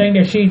 everything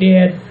that she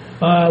did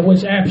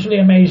was absolutely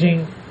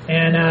amazing,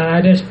 and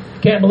I just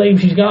can't believe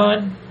she's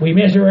gone. We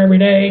miss her every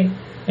day,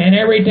 and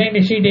everything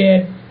that she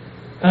did,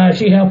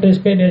 she helped this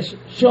business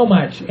so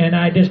much, and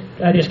I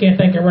just can't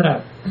thank her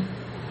enough.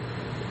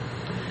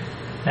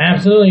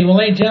 Absolutely. Well,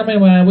 ladies and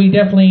gentlemen, we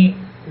definitely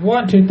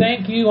want to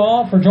thank you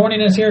all for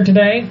joining us here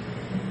today.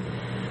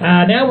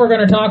 Now we're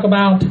going to talk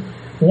about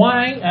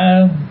why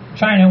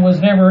Chyna was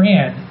never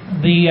in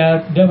the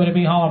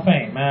WWE Hall of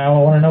Fame. I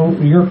want to know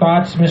your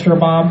thoughts, Mr.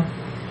 Bob,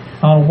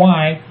 on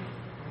why,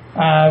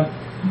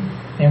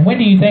 and when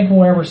do you think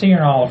we'll ever see her in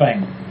the Hall of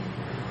Fame?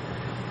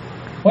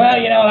 Well,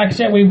 like I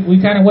said,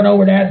 we kind of went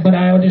over that, but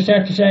I would just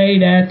have to say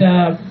that,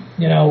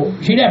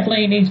 she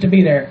definitely needs to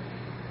be there.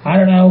 I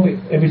don't know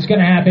if it's going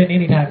to happen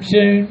anytime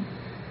soon.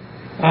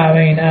 I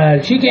mean,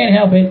 she can't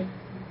help it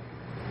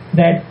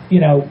that,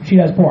 she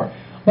does porn.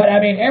 But, I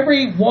mean,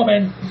 every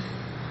woman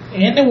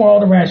in the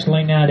world of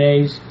wrestling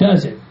nowadays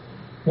does it.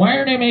 Why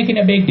aren't they making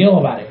a big deal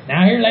about it?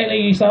 Now, here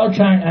lately, you saw you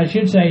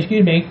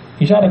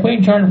saw the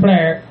Queen Charlotte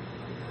Flair,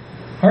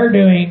 her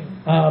doing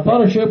a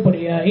photo shoot with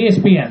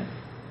ESPN.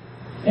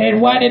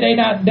 And why did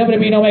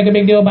WWE don't make a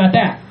big deal about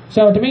that?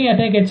 So, to me, I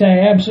think it's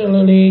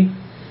absolutely,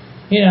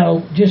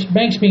 just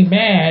makes me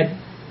mad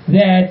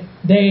that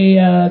they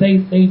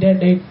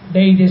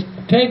just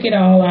take it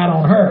all out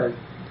on her.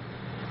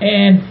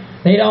 And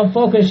they don't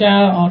focus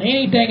out on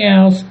anything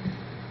else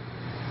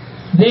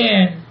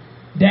than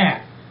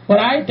that. But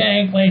I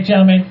think, ladies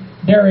and gentlemen,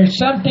 there is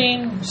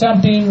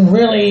something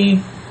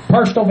really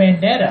personal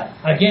vendetta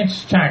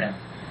against Chyna.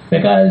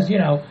 Because,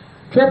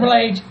 Triple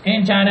H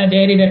and Chyna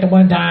dated at the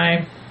one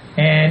time,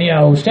 and,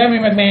 Stephanie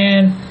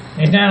McMahon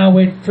is now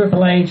with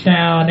Triple H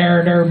now, and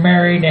they're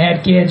married, they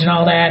had kids and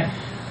all that.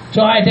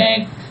 So I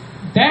think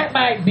that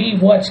might be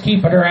what's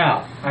keeping her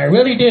out. I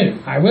really do.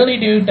 I really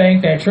do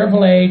think that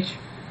Triple H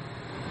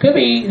could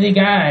be the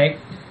guy,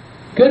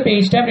 could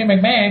be Stephanie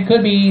McMahon,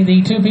 could be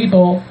the two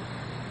people,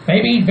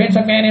 maybe Vince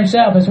McMahon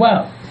himself as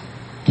well,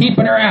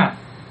 keeping her out.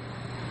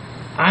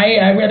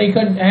 I really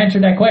couldn't answer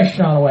that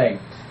question all the way.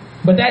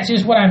 But that's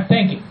just what I'm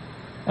thinking.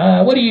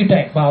 What do you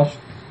think, boss?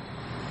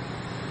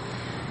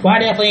 Well, I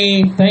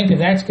definitely think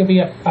that could be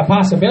a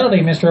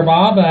possibility, Mr.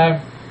 Bob.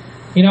 I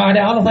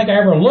don't think I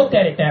ever looked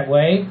at it that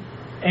way.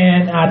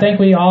 And I think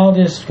we all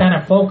just kind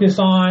of focus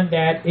on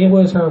that it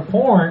was her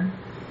porn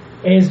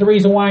is the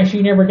reason why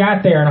she never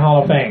got there in the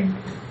Hall of Fame.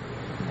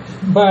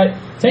 But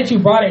since you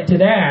brought it to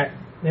that,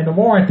 and the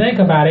more I think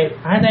about it,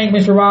 I think,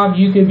 Mr. Bob,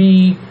 you could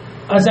be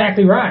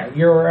exactly right.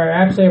 You're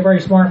absolutely a very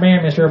smart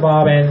man, Mr.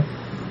 Bob, and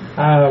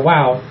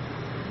wow.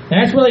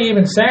 And that's really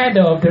even sad,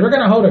 though, because they're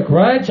going to hold a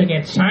grudge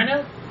against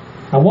Chyna,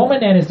 a woman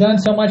that has done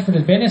so much for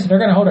this business, and they're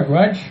going to hold a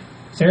grudge?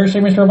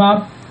 Seriously, Mr.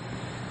 Bob?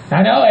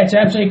 I know, it's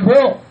absolutely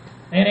cruel.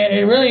 And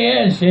it really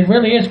is. It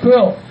really is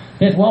cruel.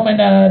 This woman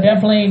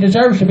definitely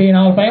deserves to be in the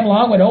Hall of Fame,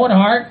 along with Owen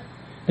Hart,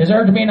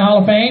 deserves to be in the Hall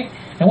of Fame.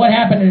 And what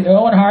happened to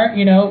Owen Hart,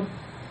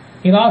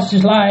 he lost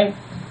his life,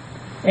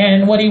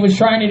 and what he was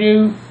trying to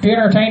do to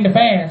entertain the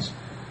fans,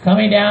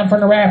 coming down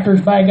from the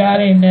rafters, by God,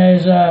 and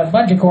his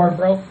bungee cord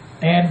broke,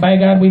 and by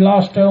God, we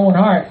lost Owen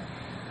Hart.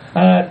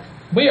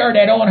 We heard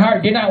that Owen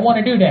Hart did not want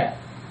to do that.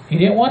 He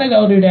didn't want to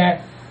go do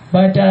that,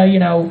 but,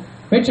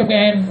 Vince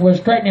McMahon was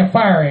threatening to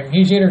fire him.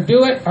 He's either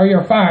do it or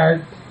you're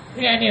fired.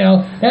 And,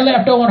 they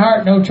left Owen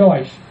Hart no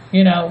choice,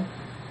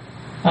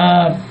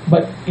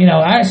 But,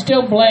 I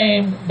still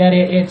blame that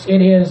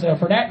it is,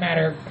 for that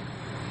matter,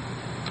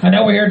 I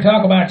know we're here to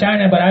talk about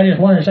Chyna, but I just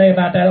wanted to say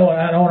about that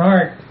Owen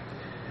Hart.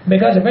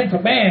 Because of Vince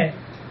McMahon,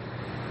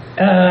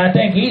 I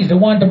think he's the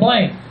one to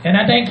blame. And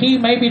I think he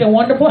may be the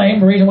one to blame,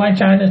 the reason why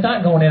Chyna's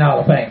not going in the Hall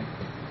of Fame.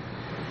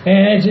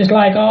 And it's just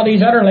like all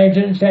these other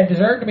legends that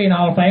deserve to be in the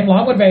Hall of Fame,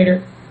 along with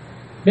Vader.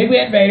 Big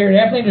Ben Vader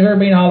definitely deserved to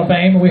be in the Hall of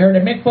Fame. We heard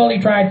that Mick Foley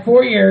tried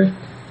 4 years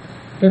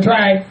to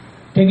try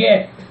to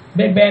get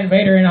Big Ben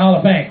Vader in the Hall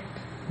of Fame.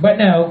 But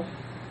no,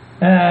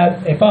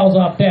 it falls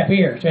off deaf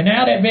ears. And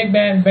now that Big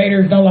Ben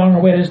Vader is no longer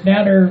with us,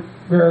 now they're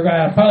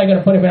probably going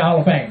to put him in the Hall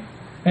of Fame.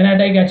 And I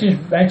think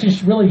that's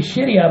just really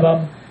shitty of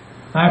them.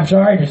 I'm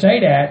sorry to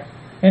say that.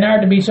 And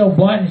hard to be so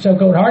blunt and so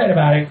cold-hearted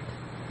about it.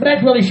 But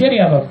that's really shitty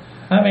of them.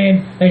 I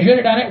mean, they should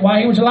have done it while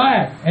he was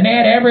alive. And they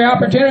had every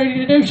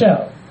opportunity to do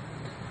so.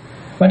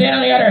 But then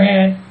on the other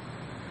hand,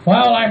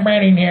 while I'm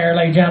ranting here,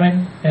 ladies and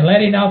gentlemen, and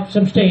letting off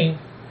some steam,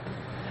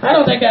 I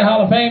don't think that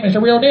Hall of Fame is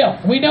a real deal.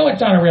 We know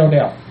it's not a real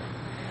deal.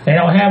 They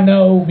don't have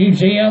no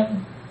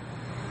museum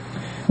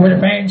where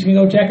the fans can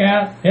go check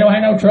out. They don't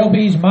have no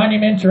trophies,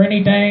 monuments, or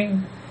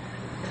anything.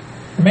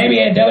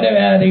 Maybe at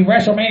the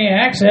WrestleMania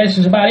Access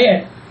is about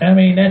it. I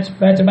mean, that's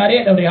about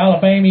it, though, the Hall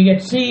of Fame. You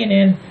get to see, and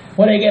then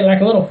they get like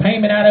a little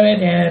payment out of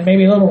it, and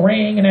maybe a little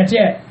ring, and that's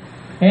it.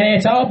 And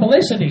it's all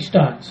publicity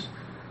stunts.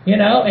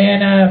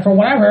 And from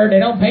what I've heard, they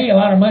don't pay you a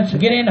lot of money to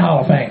get in the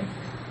Hall of Fame.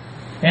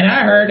 And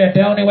I heard that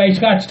the only way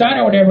Scott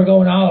Steiner would ever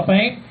go in the Hall of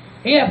Fame,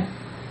 if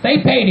they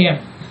paid him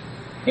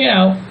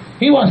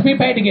He wants to be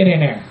paid to get in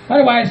there.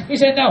 Otherwise, he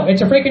said, no,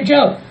 it's a freaking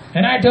joke.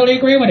 And I totally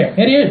agree with him.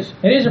 It is.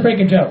 It is a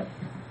freaking joke.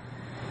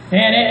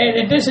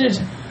 And this is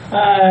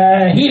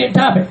a heated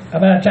topic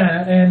about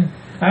Chyna. And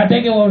I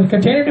think it will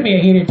continue to be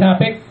a heated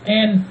topic.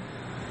 And,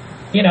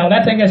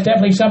 I think that's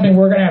definitely something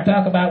we're going to have to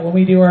talk about when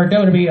we do our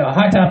WWE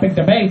hot topic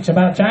debates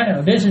about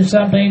Chyna. This is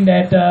something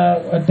that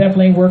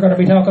definitely we're going to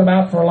be talking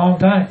about for a long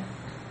time.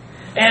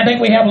 And I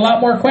think we have a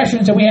lot more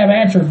questions than we have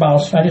answered,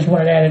 boss. I just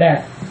wanted to add to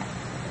that.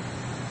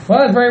 Well,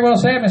 that's very well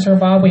said, Mr.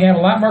 Bob. We have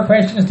a lot more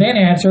questions than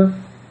answer.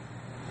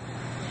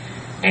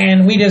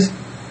 And we just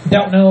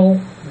don't know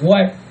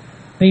what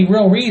the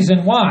real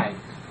reason why.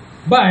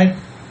 But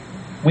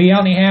we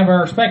only have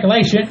our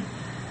speculation.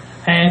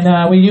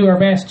 And we do our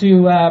best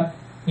to,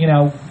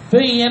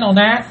 fill you in on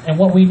that and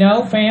what we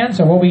know, fans,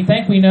 or what we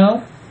think we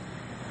know.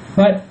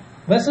 But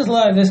let's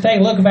just take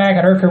a look back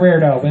at her career,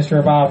 though,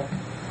 Mr. Bob.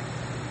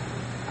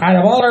 Out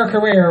of all her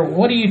career,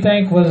 what do you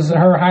think was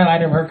her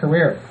highlight of her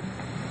career?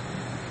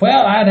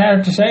 Well, I'd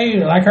have to say,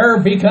 like her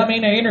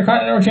becoming an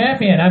Intercontinental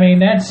Champion. I mean,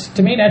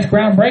 to me, that's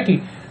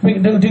groundbreaking.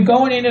 To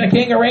going into the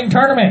King of Ring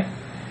tournament.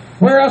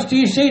 Where else do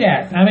you see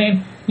that? I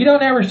mean, you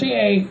don't ever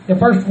see the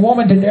first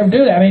woman to ever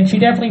do that. I mean, she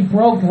definitely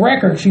broke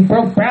records. She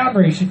broke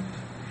boundaries.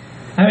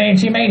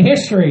 She made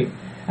history.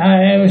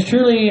 It was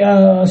truly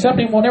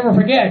something we'll never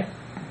forget.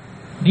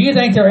 Do you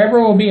think there ever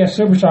will be a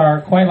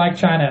superstar quite like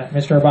Chyna,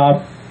 Mr.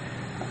 Bob?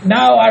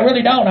 No, I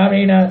really don't.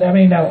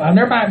 No.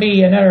 There might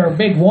be another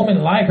big woman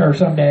like her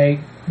someday.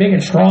 Big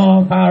and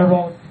strong,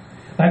 powerful.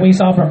 Like we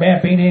saw from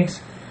Beth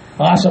Phoenix,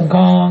 Awesome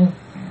Kong.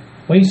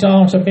 We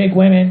saw some big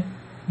women,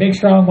 big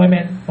strong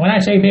women. When I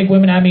say big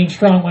women, I mean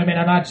strong women.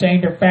 I'm not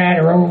saying they're fat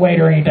or overweight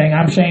or anything.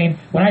 I'm saying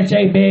when I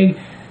say big,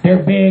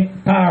 they're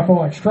big,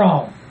 powerful, and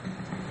strong.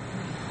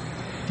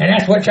 And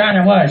that's what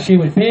Chyna was. She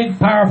was big,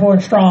 powerful,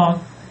 and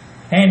strong,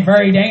 and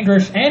very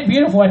dangerous and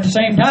beautiful at the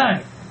same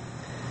time.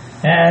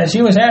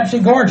 She was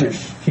absolutely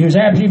gorgeous. She was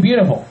absolutely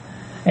beautiful.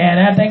 And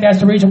I think that's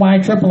the reason why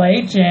Triple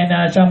H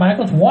and Shawn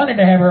Michaels wanted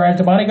to have her as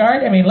a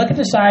bodyguard. I mean, look at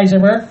the size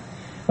of her.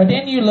 But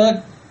then you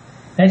look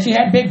that she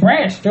had big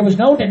breasts. There was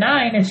no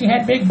denying that she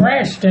had big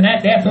breasts, and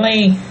that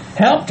definitely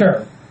helped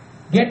her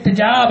get the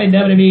job in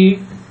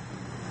WWE,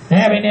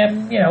 having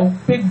them,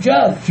 big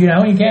jugs. You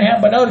can't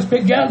help but notice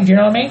big jugs, you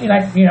know what I mean?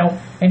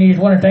 And you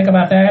just want to think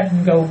about that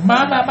and go,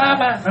 Mama,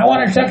 I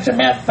want to suck some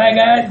milk, by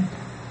God.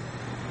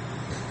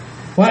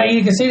 Well,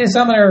 you can see that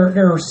some of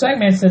their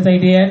segments that they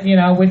did,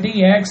 with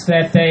DX,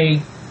 that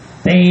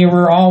they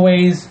were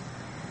always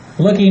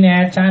looking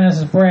at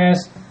Chyna's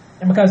breast,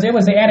 and because it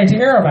was the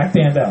Attitude Era back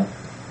then, though.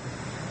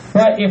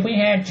 But if we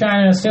had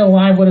Chyna still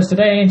alive with us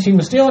today, and she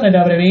was still in the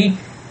WWE,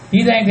 do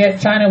you think that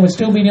Chyna would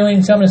still be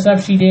doing some of the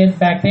stuff she did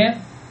back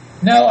then?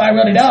 No, I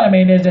really don't. I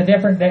mean, there's a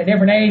different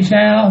age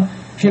now.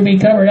 Should be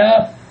covered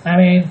up. I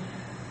mean,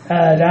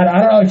 I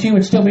don't know if she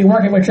would still be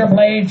working with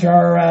Triple H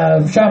or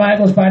Shawn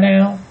Michaels by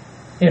now,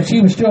 if she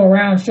was still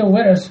around, still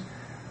with us.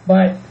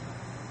 But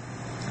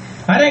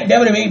I think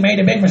WWE made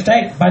a big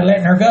mistake by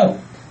letting her go.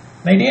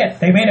 They did.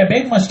 They made a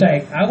big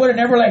mistake. I would have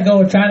never let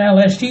go of Chyna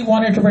unless she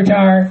wanted to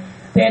retire.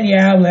 Then,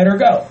 yeah, I would let her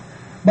go.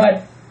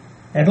 But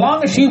as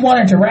long as she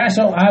wanted to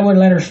wrestle, I would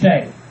let her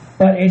stay.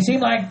 But it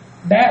seemed like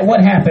that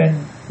would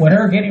happen with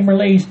her getting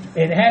released.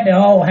 It had to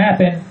all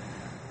happen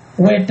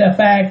with the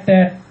fact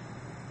that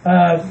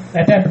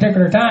at that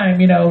particular time,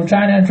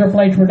 Chyna and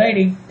Triple H were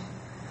dating.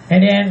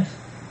 And then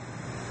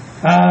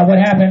what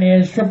happened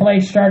is Triple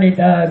H started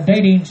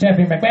dating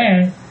Stephanie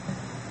McMahon,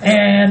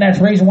 and that's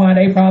the reason why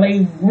they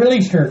probably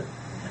released her.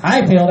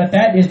 I feel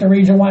that is the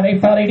reason why they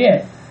probably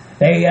did.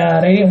 They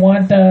didn't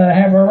want to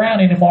have her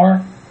around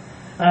anymore,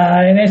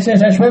 and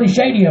that's really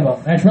shady of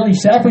them. That's really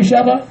selfish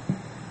of them.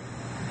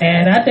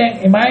 And I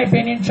think, in my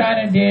opinion,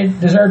 Chyna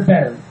deserved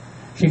better.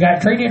 She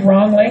got treated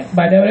wrongly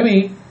by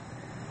WWE,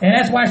 and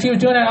that's why she was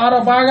doing an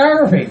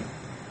autobiography.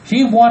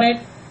 She wanted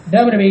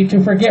WWE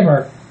to forgive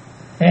her.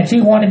 And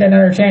she wanted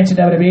another chance at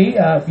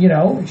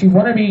WWE. She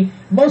wanted to be,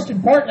 most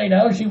importantly,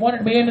 though, she wanted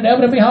to be in the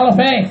WWE Hall of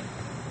Fame.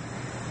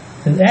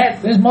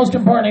 That is most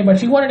importantly, but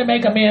she wanted to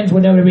make amends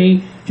with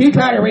WWE. She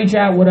tried to reach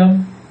out with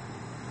them.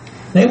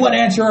 They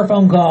wouldn't answer her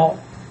phone call,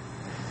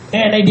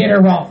 and they did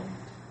her wrong.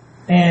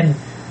 And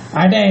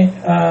I think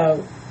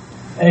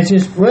it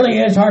just really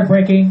is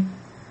heartbreaking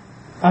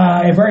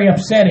and very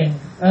upsetting.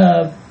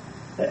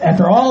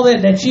 After all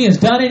that she has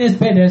done in this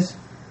business,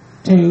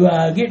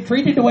 to get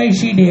treated the way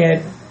she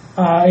did,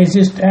 is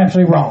just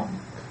absolutely wrong.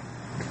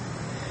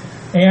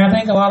 And I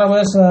think a lot of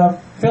us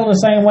feel the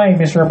same way,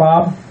 Mr.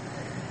 Bob.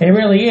 It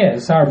really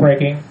is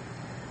heartbreaking.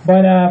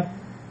 But,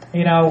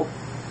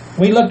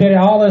 we looked at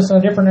all this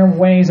different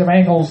ways of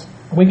angles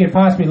we could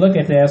possibly look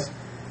at this.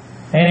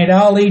 And it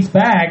all leads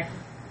back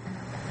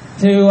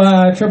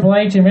to Triple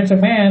H and Vince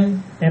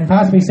McMahon and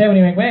possibly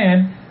Stephanie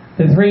McMahon,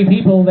 the three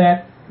people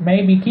that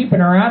may be keeping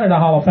her out of the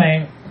Hall of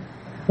Fame.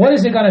 What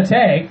is it going to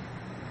take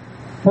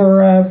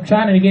for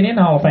Chyna to get in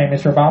the Hall of Fame,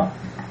 Mr. Bob?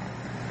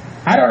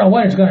 I don't know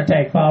what it's going to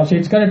take, Paul.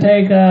 It's going to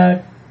take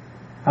a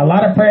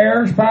lot of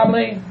prayers,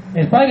 probably.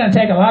 It's probably going to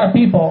take a lot of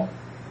people,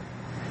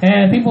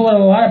 and people with a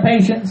lot of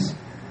patience,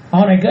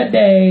 on a good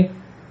day,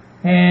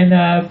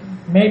 and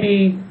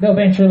maybe they'll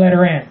eventually let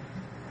her in.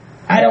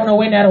 I don't know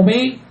when that'll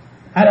be.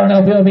 I don't know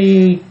if it'll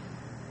be,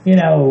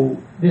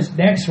 this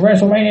next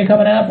WrestleMania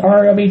coming up,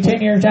 or it'll be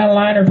 10 years down the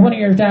line or 20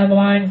 years down the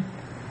line.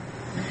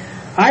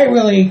 I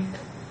really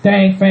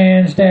think,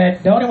 fans,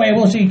 that the only way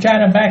we'll see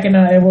Chyna in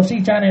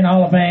the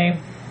Hall of Fame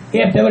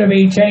if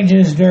WWE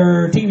changes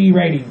their TV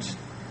ratings.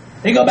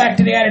 They go back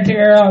to the Attitude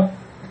Era,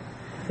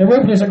 the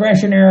Ruthless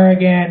Aggression Era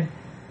again.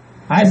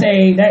 I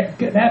say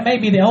that may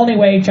be the only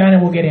way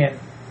Chyna will get in.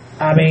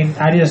 I mean,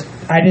 I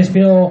just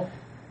feel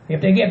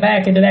if they get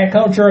back into that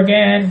culture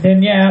again,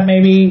 then yeah,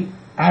 maybe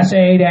I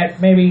say that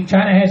maybe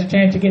Chyna has a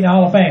chance to get in the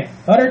Hall of Fame.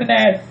 Other than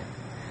that,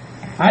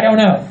 I don't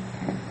know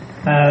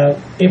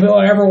if it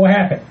will ever will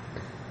happen.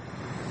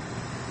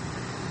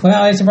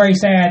 Well, it's a very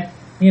sad,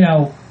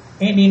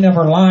 ending of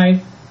her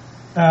life.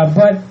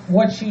 But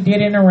what she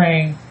did in the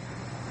ring,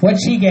 what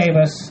she gave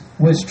us,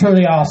 was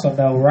truly awesome,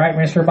 though, right,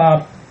 Mr.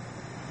 Bob?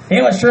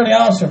 It was truly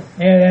awesome.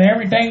 And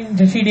everything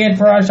that she did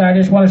for us, I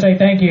just want to say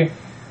thank you.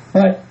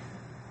 But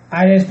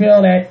I just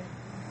feel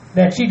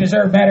that she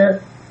deserved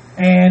better.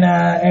 And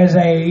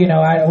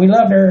we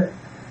loved her.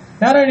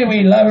 Not only did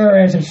we love her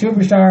as a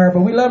superstar,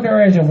 but we loved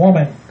her as a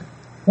woman.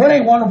 What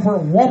a wonderful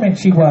woman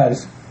she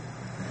was.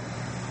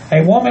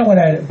 A woman with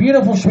a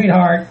beautiful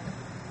sweetheart,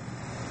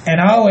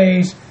 and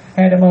always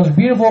had the most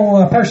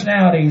beautiful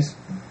personalities,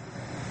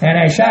 and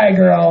a shy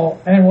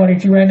girl, and what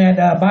did you read in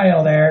that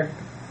bio there,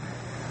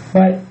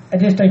 but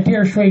just a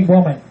dear, sweet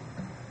woman.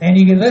 And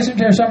you can listen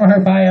to some of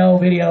her bio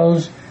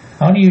videos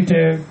on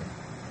YouTube.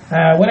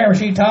 Whenever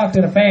she talked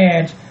to the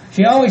fans,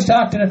 she always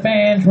talked to the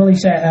fans really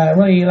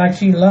really like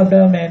she loved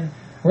them and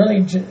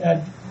really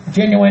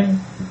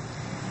genuine.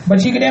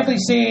 But you could definitely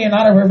see in a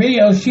lot of her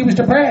videos she was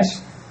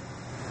depressed.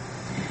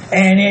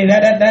 And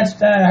that's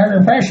her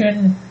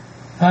depression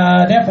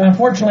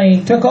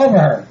unfortunately took over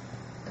her.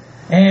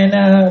 And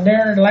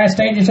during the last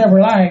stages of her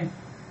life,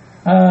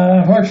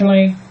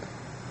 unfortunately,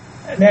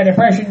 that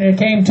depression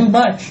became too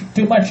much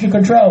to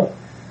control.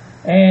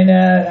 And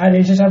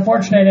it's just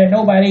unfortunate that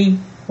nobody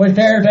was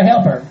there to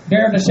help her,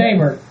 there to save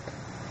her.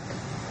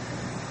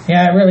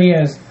 Yeah, it really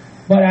is.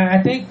 But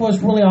I think what's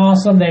really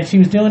awesome that she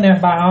was doing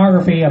that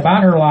biography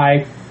about her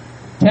life,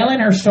 telling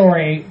her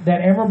story,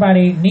 that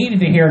everybody needed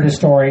to hear the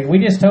story. We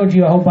just told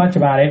you a whole bunch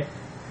about it,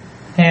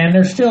 and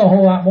there's still a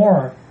whole lot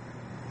more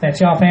that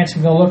y'all fans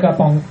can go look up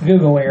on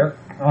Google here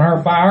on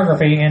her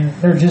biography, and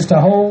there's just a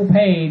whole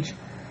page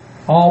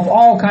of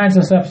all kinds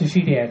of stuff that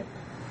she did.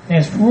 And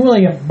it's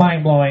really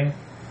mind-blowing.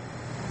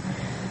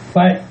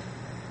 But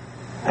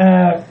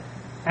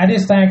I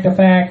just think the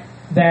fact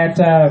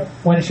that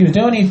when she was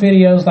doing these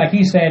videos, like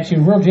you said, she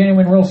was real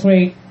genuine, real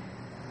sweet,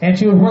 and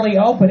she was really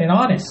open and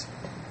honest.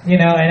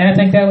 And I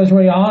think that was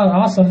really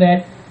awesome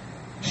that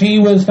she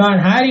was not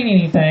hiding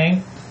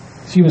anything.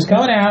 She was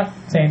coming out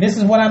saying, this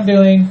is what I'm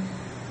doing.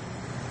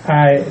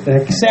 I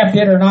accept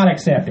it or not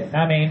accept it.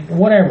 I mean,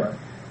 whatever.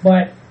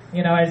 But,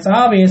 it's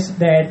obvious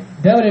that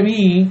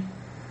WWE,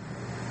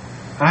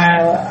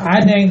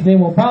 I think they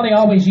will probably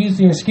always use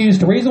the excuse.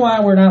 The reason why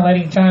we're not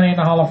letting Chyna in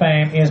the Hall of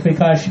Fame is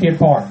because she did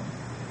porn.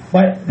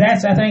 But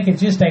I think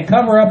it's just a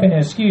cover-up and an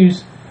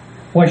excuse,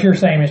 what you're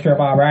saying, Mr.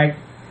 Bob, right?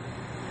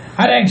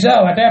 I think so.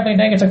 I definitely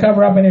think it's a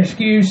cover-up and an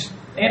excuse.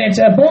 And it's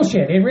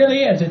bullshit. It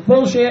really is. It's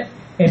bullshit.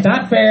 It's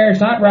not fair. It's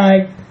not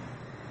right.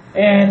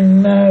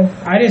 And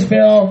I just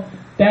feel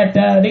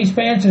that these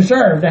fans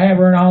deserve to have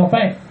her in the Hall of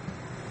Fame.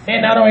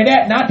 And not only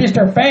that, not just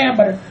her fans,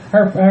 but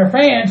her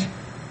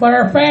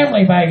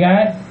family, by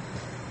God.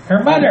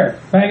 Her mother,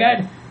 by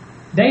God.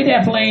 They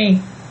definitely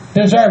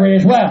deserve it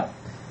as well.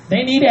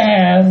 They need to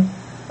have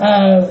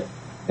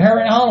her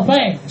in the Hall of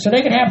Fame so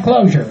they can have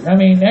closure. I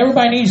mean,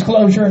 everybody needs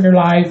closure in their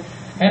life.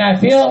 And I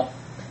feel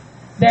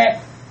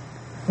that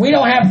we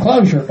don't have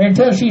closure.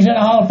 Until she's in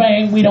the Hall of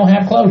Fame, we don't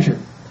have closure.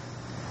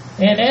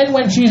 And then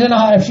when she's in the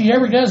Hall, if she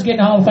ever does get in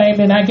the Hall of Fame,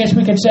 then I guess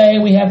we could say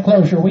we have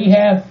closure. We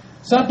have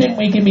something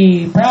we can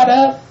be proud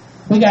of.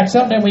 We got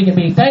something we can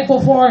be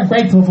thankful for and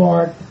grateful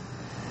for.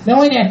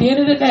 Knowing at the end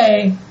of the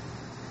day,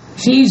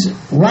 she's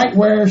right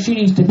where she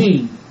needs to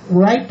be.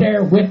 Right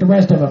there with the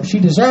rest of them. She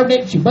deserved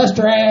it. She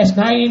busted her ass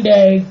night and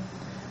day.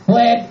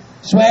 Bled,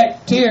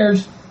 sweat,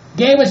 tears.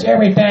 Gave us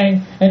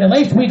everything, and the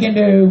least we can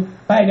do,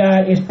 by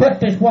God, is put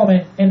this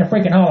woman in the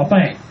freaking Hall of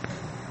Fame.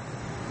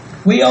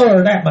 We owe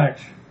her that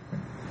much.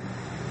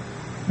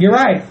 You're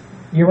right.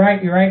 You're right,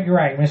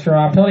 Mr.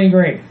 I totally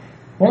agree.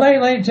 Well,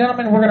 ladies and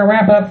gentlemen, we're going to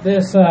wrap up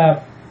this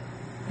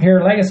here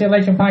Legacy of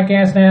Legend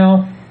podcast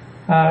now.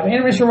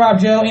 And Mr. Rob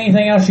Joe,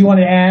 anything else you want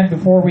to add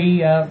before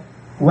we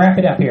wrap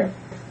it up here?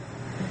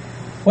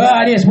 Well,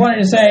 I just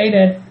wanted to say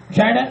that,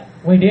 Chyna,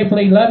 we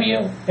deeply love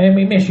you, and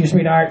we miss you,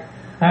 sweetheart.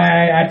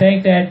 I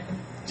think that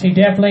she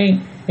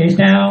definitely is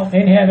now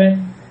in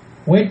heaven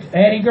with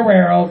Eddie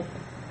Guerrero.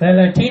 The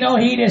Latino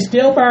heat is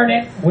still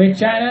burning with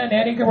Chyna and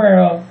Eddie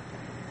Guerrero.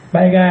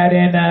 By God,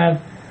 and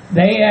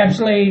they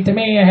absolutely, to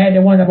me,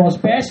 had one of the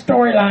most best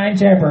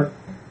storylines ever.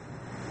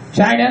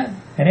 Chyna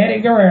and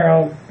Eddie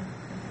Guerrero,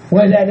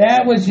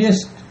 that was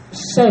just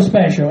so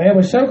special. I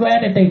was so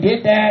glad that they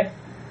did that.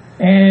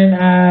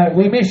 And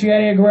we miss you,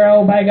 Eddie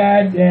Guerrero, by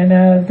God,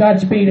 and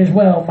Godspeed as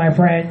well, my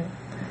friend.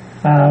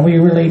 We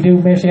really do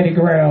miss Eddie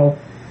Guerrero.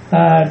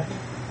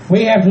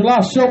 We have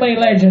lost so many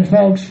legends,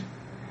 folks,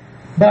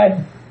 but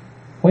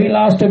we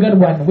lost a good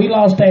one. We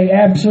lost a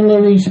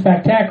absolutely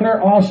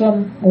spectacular,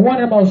 awesome,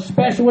 one of the most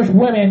specialist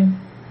women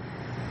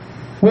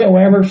we'll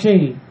ever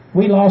see.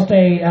 We lost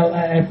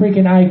a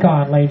freaking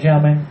icon, ladies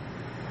and gentlemen,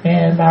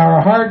 and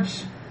our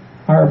hearts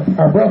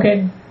are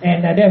broken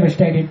and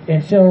devastated,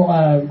 and still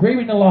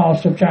grieving the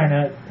loss of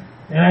Chyna.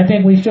 And I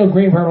think we still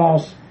grieve her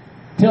loss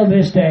till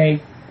this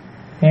day.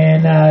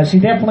 And she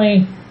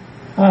definitely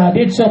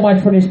did so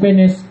much for this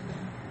business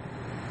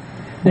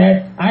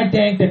that I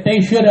think that they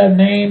should have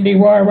named the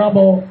Royal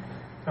Rumble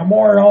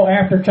Memorial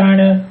after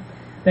Chyna.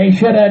 They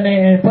should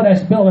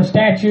have built a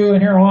statue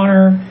in her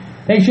honor.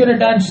 They should have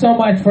done so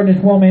much for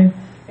this woman,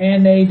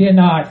 and they did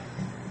not.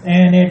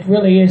 And it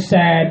really is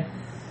sad.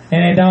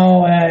 And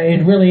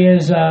it really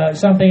is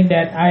something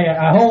that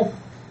I hope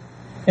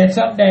that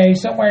someday,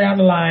 somewhere down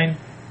the line,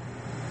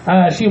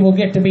 she will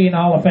get to be in the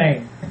Hall of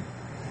Fame.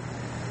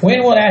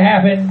 When will that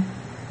happen?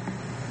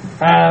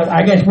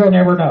 I guess we'll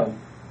never know.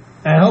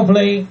 And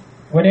hopefully,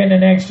 within the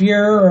next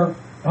year, or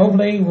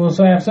hopefully, we'll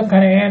have some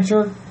kind of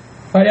answer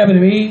by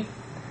WWE.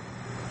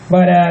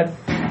 But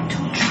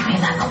don't treat me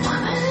like a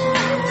woman.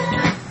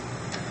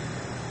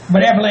 But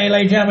definitely,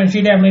 ladies and gentlemen,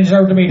 she definitely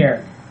deserved to be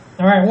there.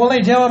 All right, well,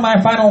 ladies and gentlemen,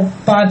 my final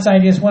thoughts, I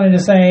just wanted to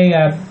say,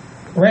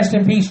 rest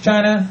in peace,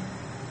 Chyna.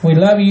 We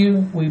love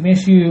you. We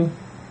miss you.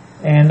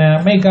 And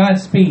may God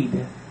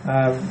speed.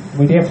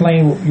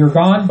 You're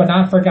gone, but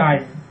not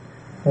forgotten.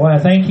 I want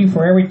to thank you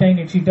for everything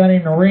that you've done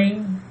in the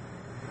ring.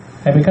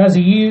 And because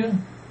of you,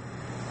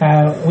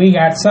 we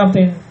got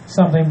something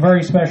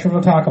very special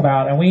to talk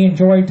about. And we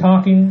enjoyed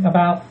talking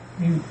about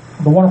you,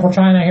 the wonderful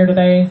Chyna here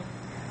today,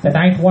 the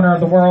ninth wonder of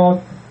the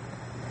world,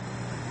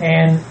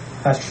 and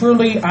a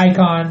truly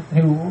icon,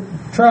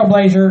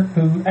 trailblazer,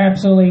 who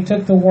absolutely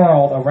took the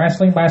world of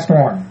wrestling by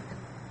storm.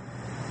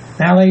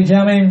 Now, ladies and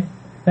gentlemen,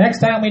 next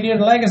time we do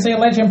the Legacy of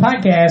Legend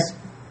podcast,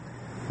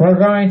 we're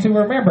going to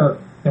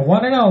remember the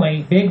one and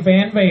only Big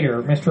Van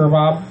Vader, Mr.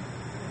 Bob.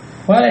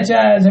 Well, it's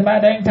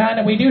about dang time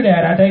that we do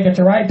that. I think it's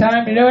the right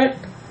time to do it.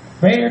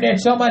 Vader did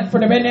so much for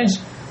the business,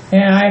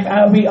 and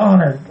I'll be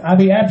honored. I'll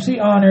be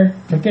absolutely honored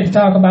to get to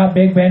talk about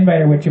Big Van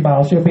Vader with you,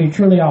 boss. It'll be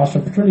truly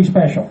awesome, truly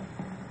special.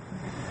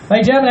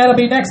 Ladies and gentlemen, that'll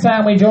be next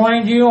time we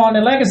join you on the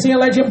Legacy of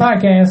Legend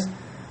podcast.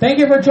 Thank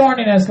you for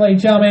joining us,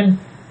 ladies and gentlemen.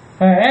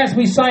 As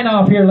we sign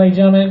off here, ladies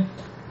and gentlemen,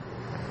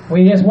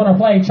 we just want to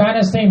play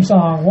Chyna's theme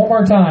song one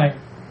more time.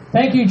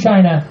 Thank you,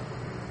 Chyna,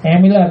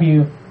 and we love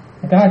you.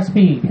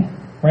 Godspeed.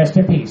 Rest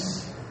in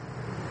peace.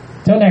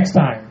 Till next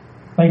time,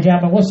 ladies and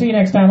gentlemen, we'll see you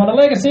next time on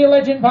the Legacy of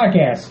Legend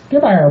podcast.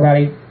 Goodbye,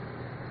 everybody.